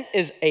what it meant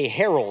is a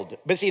herald.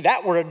 But see,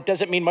 that word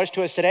doesn't mean much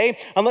to us today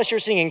unless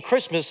you're singing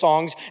Christmas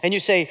songs and you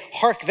say,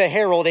 "Hark the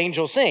herald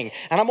angels sing."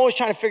 And I'm always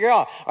trying to figure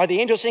out, are the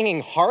angels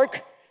singing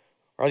hark?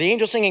 Are the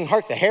angels singing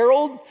hark the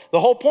herald? The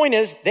whole point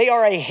is they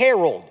are a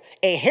herald.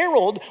 A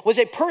herald was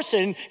a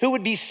person who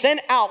would be sent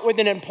out with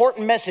an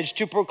important message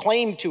to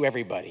proclaim to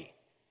everybody.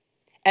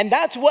 And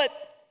that's what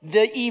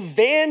the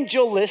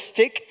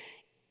evangelistic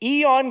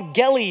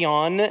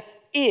euangelion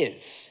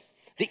is.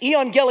 The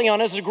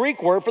euangelion is the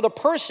Greek word for the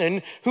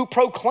person who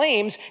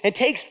proclaims and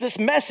takes this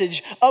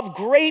message of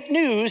great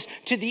news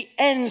to the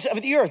ends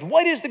of the earth.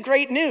 What is the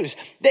great news?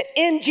 That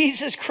in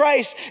Jesus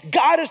Christ,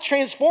 God is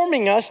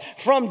transforming us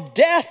from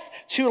death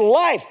to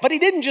life. But he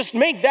didn't just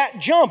make that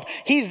jump.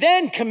 He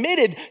then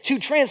committed to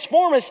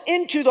transform us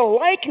into the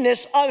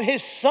likeness of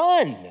his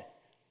Son.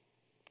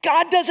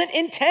 God doesn't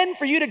intend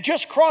for you to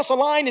just cross a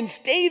line and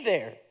stay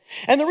there.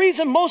 And the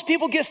reason most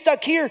people get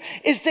stuck here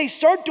is they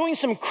start doing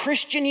some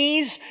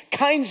Christianese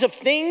kinds of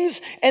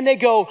things and they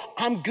go,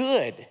 "I'm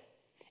good."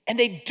 And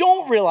they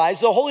don't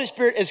realize the Holy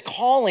Spirit is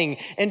calling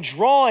and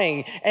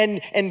drawing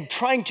and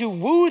trying to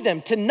woo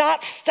them to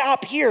not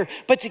stop here,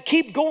 but to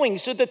keep going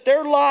so that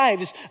their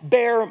lives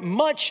bear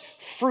much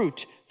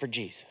fruit for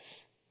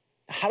Jesus.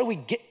 How do we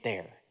get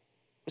there?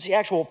 What's the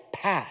actual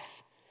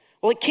path?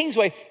 Well, at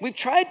Kingsway, we've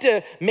tried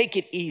to make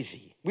it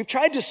easy. We've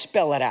tried to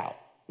spell it out.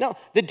 Now,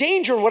 the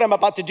danger in what I'm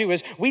about to do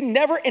is we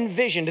never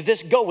envisioned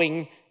this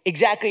going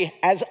exactly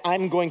as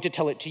I'm going to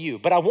tell it to you.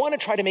 But I want to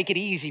try to make it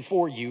easy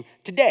for you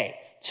today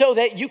so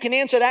that you can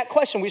answer that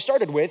question we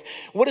started with.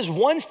 What is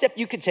one step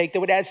you could take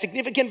that would add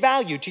significant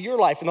value to your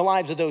life and the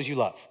lives of those you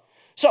love?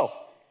 So,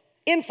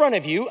 in front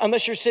of you,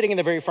 unless you're sitting in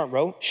the very front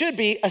row, should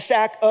be a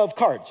stack of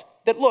cards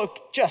that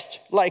look just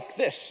like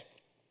this.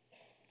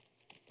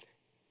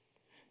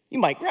 You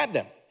might grab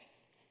them.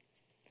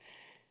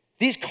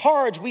 These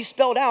cards we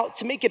spelled out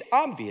to make it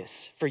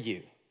obvious for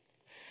you.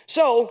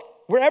 So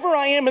wherever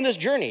I am in this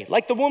journey,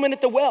 like the woman at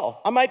the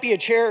well, I might be a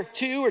chair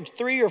 2 or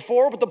 3 or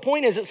 4, but the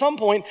point is at some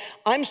point,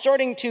 I'm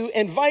starting to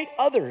invite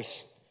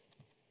others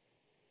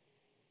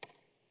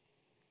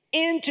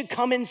in to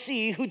come and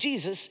see who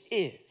Jesus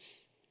is.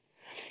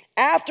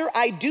 After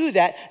I do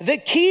that, the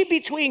key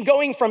between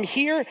going from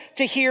here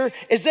to here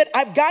is that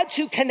I've got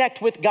to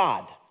connect with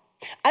God.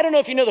 I don't know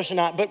if you know this or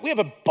not, but we have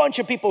a bunch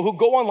of people who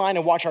go online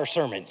and watch our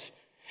sermons.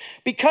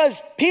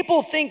 Because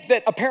people think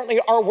that apparently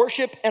our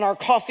worship and our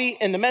coffee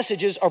and the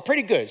messages are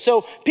pretty good.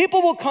 So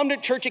people will come to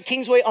church at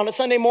Kingsway on a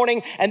Sunday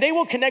morning and they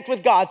will connect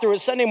with God through a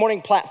Sunday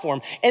morning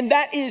platform. And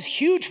that is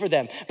huge for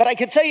them. But I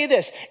can tell you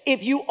this,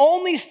 if you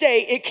only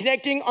stay at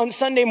connecting on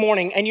Sunday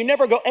morning and you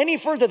never go any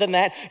further than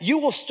that, you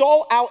will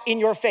stall out in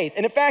your faith.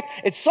 And in fact,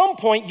 at some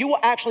point, you will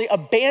actually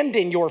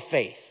abandon your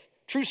faith.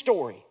 True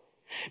story.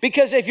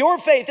 Because if your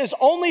faith is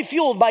only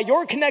fueled by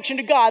your connection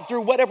to God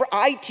through whatever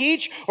I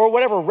teach or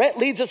whatever Rhett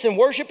leads us in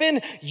worship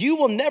in, you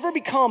will never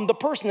become the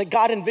person that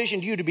God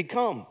envisioned you to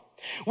become.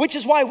 Which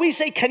is why we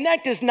say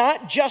connect is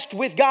not just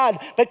with God,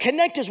 but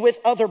connect is with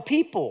other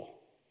people.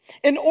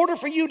 In order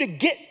for you to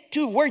get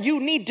to where you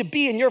need to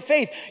be in your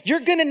faith, you're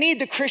gonna need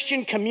the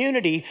Christian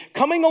community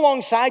coming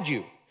alongside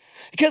you.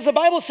 Because the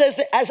Bible says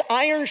that as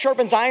iron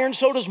sharpens iron,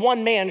 so does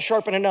one man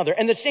sharpen another.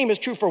 And the same is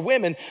true for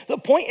women. The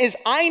point is,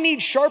 I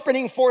need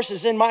sharpening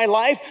forces in my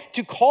life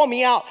to call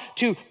me out,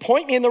 to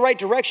point me in the right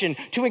direction,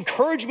 to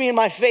encourage me in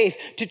my faith,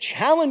 to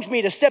challenge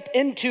me to step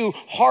into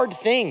hard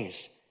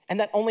things. And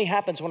that only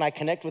happens when I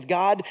connect with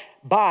God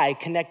by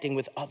connecting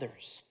with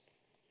others.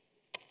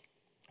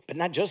 But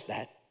not just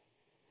that.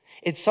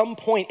 At some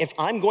point, if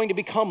I'm going to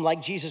become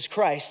like Jesus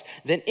Christ,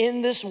 then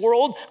in this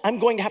world, I'm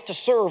going to have to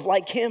serve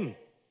like him.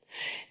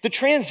 The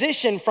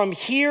transition from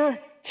here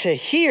to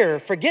here,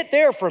 forget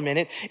there for a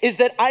minute, is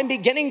that I'm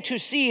beginning to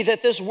see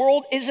that this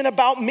world isn't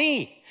about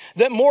me.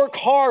 That more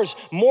cars,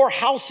 more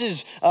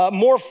houses,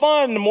 more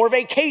fun, more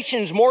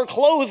vacations, more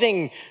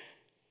clothing,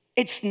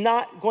 it's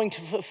not going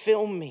to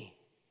fulfill me.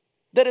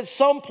 That at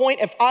some point,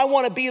 if I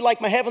want to be like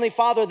my Heavenly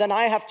Father, then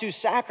I have to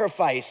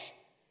sacrifice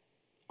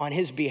on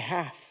his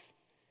behalf.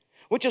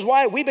 Which is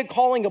why we've been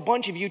calling a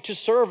bunch of you to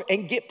serve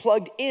and get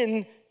plugged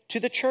in to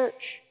the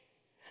church.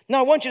 Now,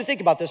 I want you to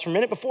think about this for a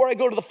minute. Before I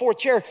go to the fourth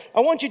chair,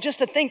 I want you just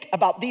to think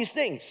about these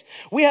things.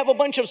 We have a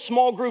bunch of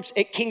small groups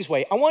at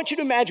Kingsway. I want you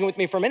to imagine with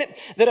me for a minute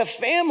that a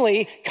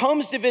family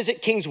comes to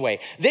visit Kingsway.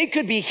 They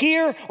could be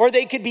here or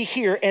they could be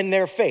here in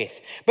their faith.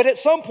 But at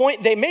some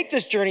point, they make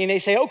this journey and they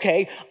say,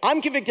 okay,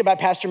 I'm convicted by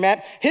Pastor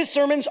Matt. His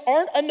sermons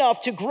aren't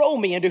enough to grow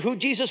me into who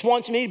Jesus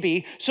wants me to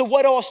be, so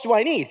what else do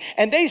I need?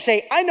 And they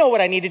say, I know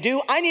what I need to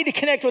do. I need to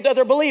connect with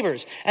other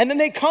believers. And then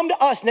they come to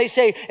us and they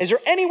say, is there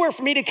anywhere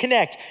for me to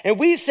connect? And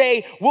we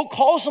say, we'll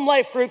call some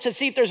life groups and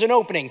see if there's an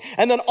opening.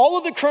 And then all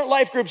of the current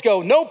life groups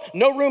go, nope,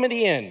 no room in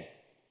the inn.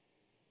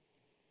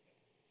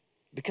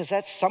 Because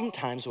that's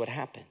sometimes what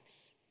happens.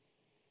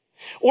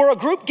 Or a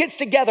group gets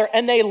together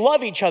and they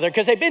love each other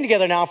because they've been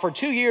together now for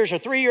 2 years or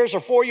 3 years or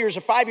 4 years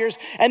or 5 years.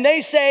 And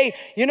they say,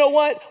 you know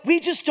what?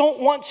 We just don't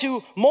want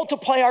to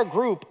multiply our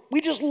group.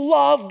 We just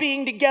love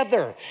being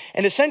together.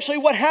 And essentially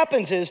what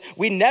happens is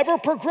we never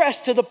progress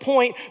to the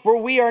point where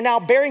we are now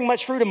bearing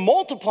much fruit and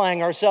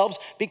multiplying ourselves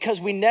because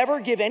we never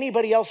give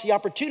anybody else the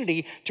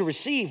opportunity to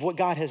receive what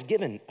God has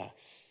given us.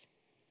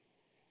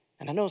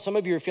 And I know some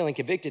of you are feeling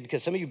convicted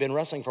because some of you have been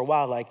wrestling for a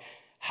while like,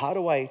 how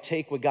do I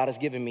take what God has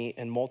given me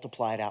and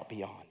multiply it out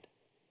beyond?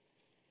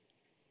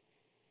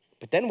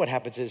 But then what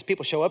happens is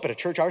people show up at a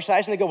church our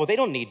size and they go, well, they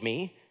don't need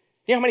me.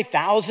 You know how many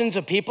thousands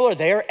of people are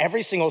there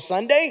every single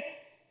Sunday?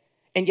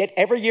 And yet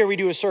every year we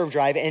do a serve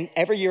drive and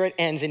every year it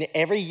ends and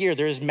every year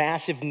there's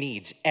massive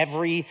needs,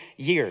 every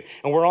year.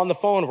 And we're on the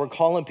phone, we're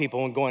calling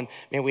people and going,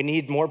 man, we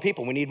need more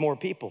people, we need more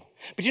people.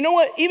 But you know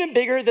what? Even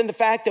bigger than the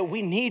fact that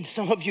we need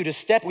some of you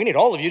to we need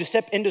all of you to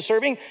step into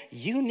serving,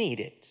 you need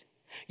it.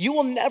 You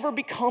will never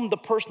become the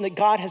person that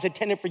God has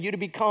intended for you to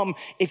become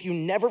if you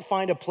never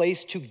find a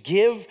place to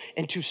give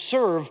and to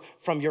serve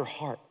from your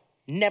heart.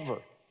 Never.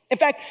 In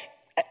fact,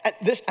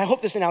 I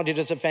hope this analogy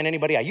doesn't offend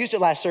anybody. I used it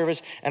last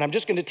service, and I'm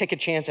just going to take a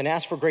chance and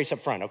ask for grace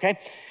up front, okay?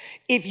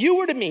 If you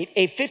were to meet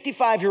a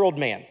 55-year-old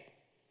man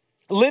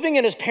living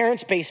in his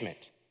parents'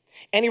 basement,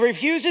 and he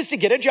refuses to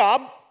get a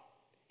job,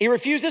 he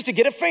refuses to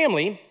get a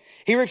family,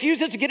 he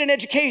refuses to get an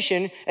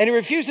education, and he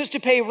refuses to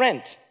pay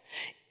rent,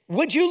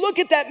 would you look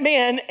at that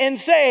man and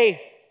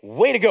say,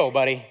 way to go,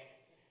 buddy.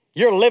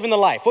 You're living the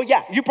life. Well,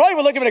 yeah, you probably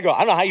would look at him and go, I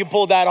don't know how you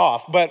pulled that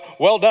off, but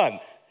well done.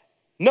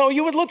 No,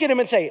 you would look at him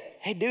and say,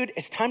 hey, dude,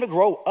 it's time to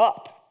grow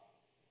up.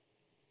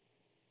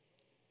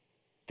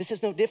 This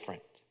is no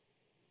different.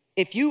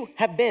 If you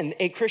have been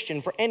a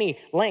Christian for any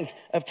length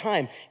of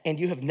time and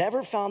you have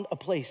never found a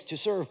place to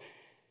serve,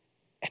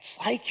 it's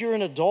like you're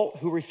an adult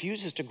who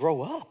refuses to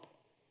grow up.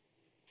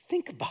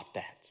 Think about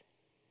that.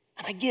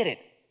 And I get it.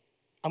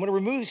 I'm going to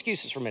remove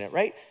excuses for a minute,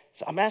 right?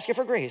 So I'm asking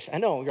for grace. I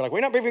know. You're like, we're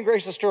not bringing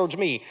grace towards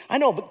me. I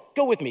know, but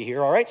go with me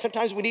here, all right?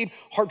 Sometimes we need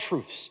hard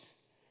truths.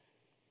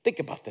 Think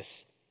about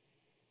this.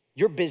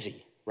 You're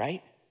busy,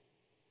 right?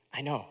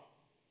 I know.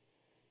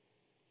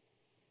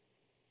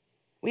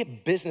 We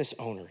have business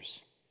owners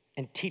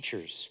and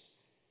teachers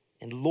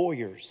and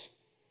lawyers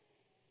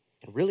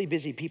and really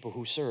busy people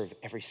who serve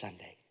every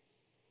Sunday.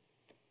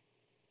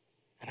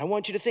 And I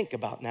want you to think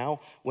about now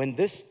when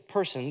this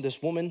person,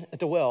 this woman at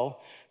the well,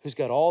 who's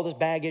got all this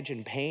baggage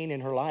and pain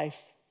in her life,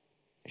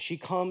 and she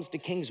comes to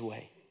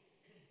Kingsway,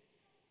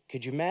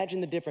 could you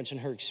imagine the difference in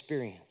her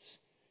experience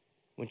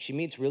when she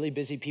meets really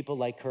busy people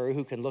like her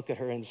who can look at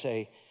her and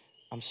say,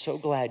 I'm so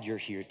glad you're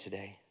here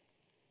today.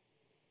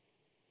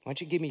 Why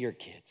don't you give me your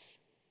kids?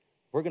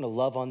 We're going to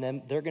love on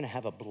them. They're going to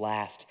have a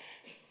blast.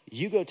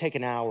 You go take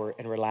an hour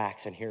and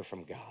relax and hear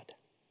from God.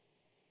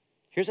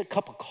 Here's a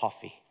cup of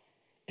coffee.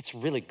 It's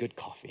really good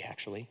coffee,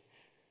 actually.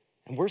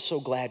 And we're so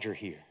glad you're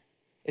here.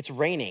 It's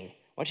raining.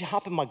 Why don't you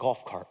hop in my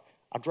golf cart?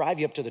 I'll drive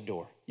you up to the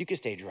door. You can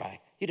stay dry.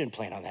 You didn't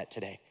plan on that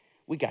today.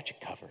 We got you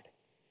covered.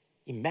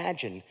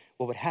 Imagine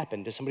what would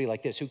happen to somebody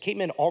like this who came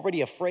in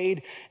already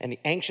afraid and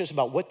anxious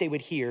about what they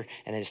would hear,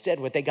 and instead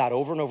what they got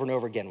over and over and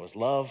over again was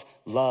love,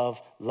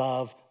 love,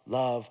 love,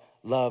 love,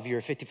 love. You're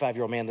a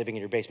 55-year-old man living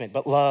in your basement,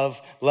 but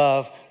love,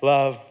 love,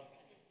 love.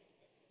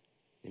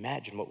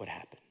 Imagine what would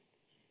happen.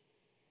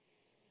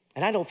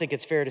 And I don't think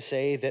it's fair to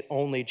say that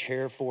only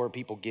Chair 4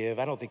 people give.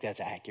 I don't think that's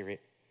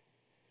accurate.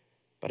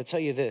 But I tell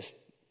you this,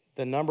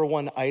 the number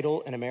one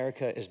idol in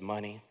America is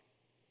money.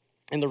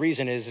 And the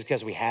reason is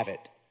because we have it.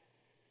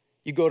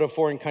 You go to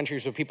foreign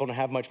countries where people don't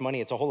have much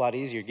money, it's a whole lot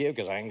easier to give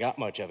because I ain't got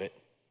much of it.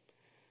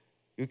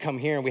 You come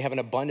here and we have an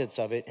abundance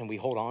of it and we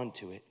hold on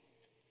to it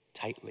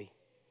tightly.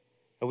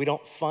 And we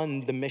don't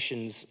fund the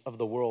missions of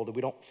the world.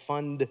 We don't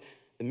fund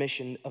the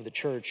mission of the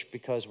church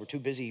because we're too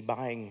busy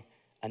buying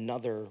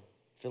another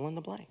fill in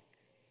the blank.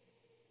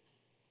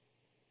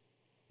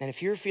 And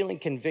if you're feeling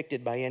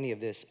convicted by any of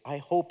this, I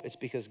hope it's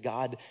because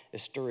God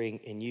is stirring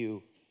in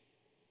you.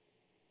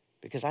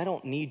 Because I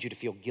don't need you to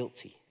feel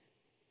guilty.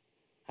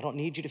 I don't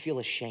need you to feel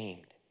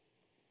ashamed.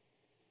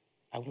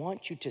 I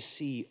want you to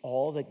see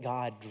all that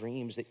God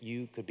dreams that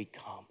you could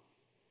become.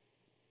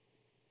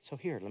 So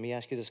here, let me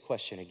ask you this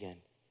question again.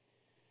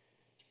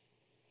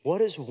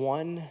 What is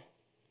one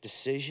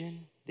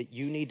decision that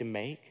you need to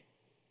make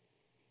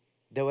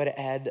that would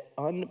add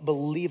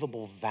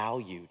unbelievable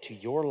value to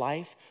your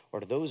life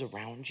or to those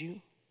around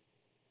you?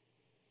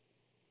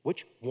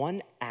 Which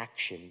one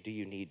action do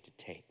you need to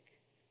take?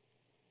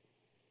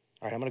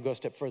 All right, I'm going to go a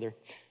step further.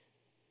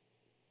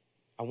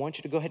 I want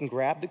you to go ahead and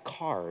grab the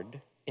card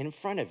in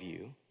front of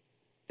you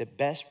that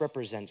best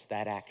represents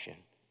that action.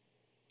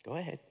 Go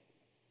ahead.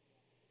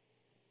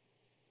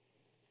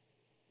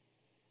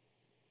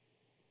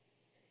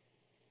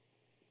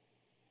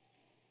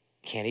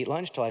 Can't eat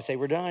lunch till I say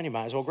we're done. You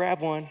might as well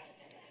grab one.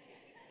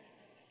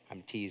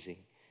 I'm teasing.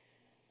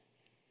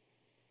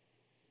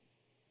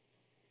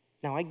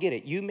 Now, I get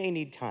it. You may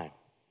need time.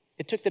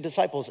 It took the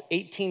disciples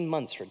 18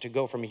 months to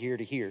go from here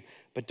to here.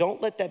 But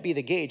don't let that be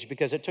the gauge,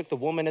 because it took the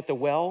woman at the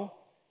well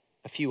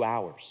a few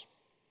hours.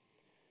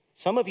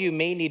 Some of you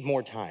may need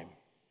more time.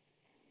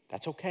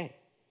 That's okay.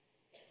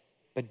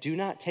 But do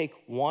not take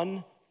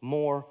one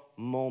more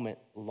moment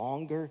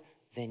longer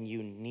than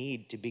you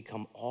need to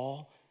become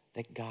all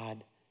that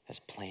God has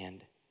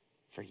planned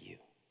for you.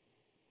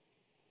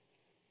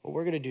 What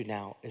we're going to do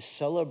now is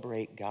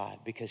celebrate God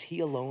because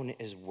he alone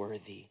is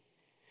worthy.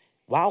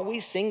 While we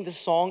sing this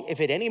song, if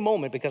at any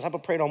moment, because I've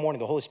prayed all morning,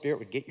 the Holy Spirit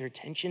would get your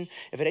attention.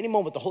 If at any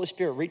moment the Holy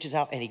Spirit reaches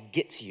out and he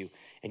gets you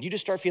and you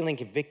just start feeling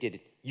convicted,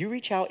 you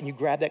reach out and you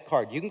grab that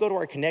card. You can go to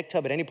our Connect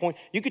Hub at any point.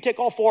 You could take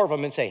all 4 of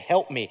them and say,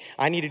 help me.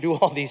 I need to do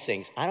all these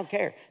things. I don't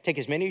care. Take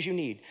as many as you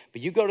need.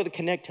 But you go to the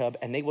Connect Hub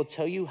and they will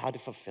tell you how to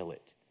fulfill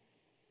it.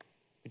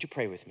 Would you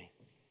pray with me?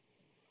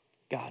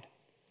 God,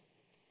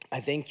 I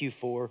thank you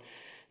for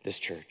this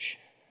church.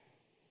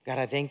 God,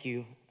 I thank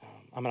you.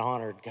 I'm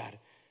honored, God,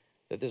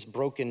 that this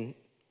broken,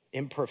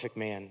 imperfect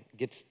man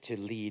gets to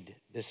lead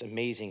this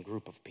amazing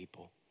group of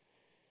people.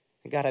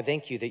 And God, I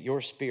thank you that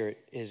your Spirit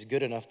is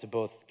good enough to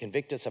both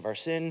convict us of our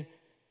sin,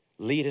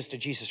 lead us to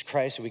Jesus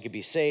Christ so we could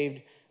be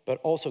saved, but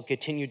also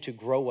continue to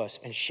grow us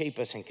and shape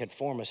us and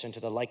conform us into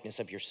the likeness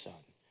of your Son.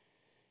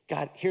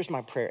 God, here's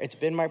my prayer. It's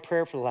been my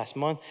prayer for the last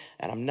month,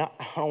 and I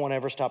don't want to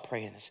ever stop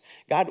praying this.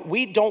 God,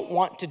 we don't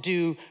want to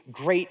do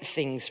great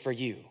things for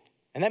you.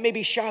 And that may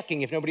be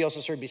shocking if nobody else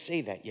has heard me say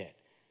that yet.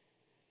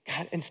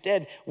 God,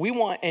 instead, we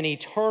want an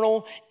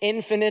eternal,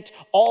 infinite,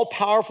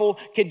 all-powerful,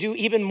 can do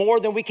even more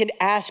than we can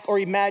ask or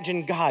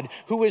imagine God,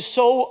 who is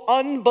so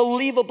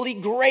unbelievably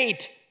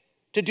great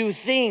to do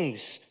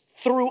things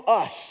through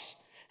us.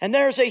 And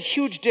there's a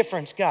huge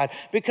difference, God,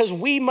 because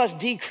we must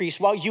decrease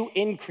while you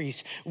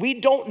increase. We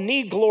don't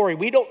need glory.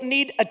 We don't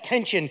need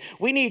attention.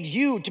 We need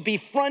you to be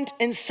front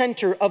and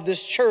center of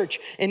this church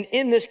and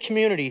in this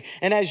community.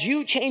 And as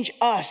you change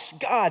us,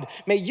 God,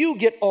 may you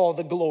get all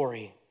the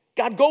glory.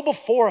 God, go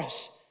before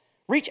us.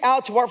 Reach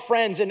out to our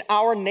friends and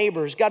our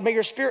neighbors. God, may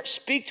your Spirit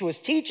speak to us,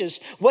 teach us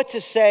what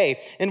to say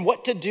and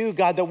what to do,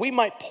 God, that we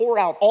might pour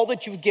out all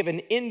that you've given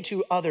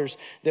into others,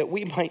 that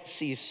we might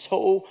see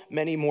so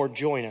many more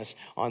join us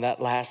on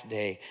that last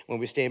day when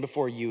we stand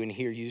before you and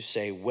hear you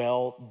say,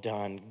 well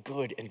done,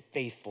 good and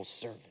faithful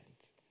servant.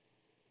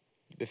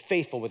 You've been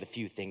faithful with a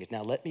few things.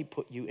 Now let me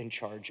put you in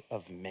charge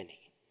of many.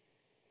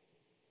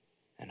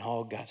 And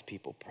all God's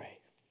people pray.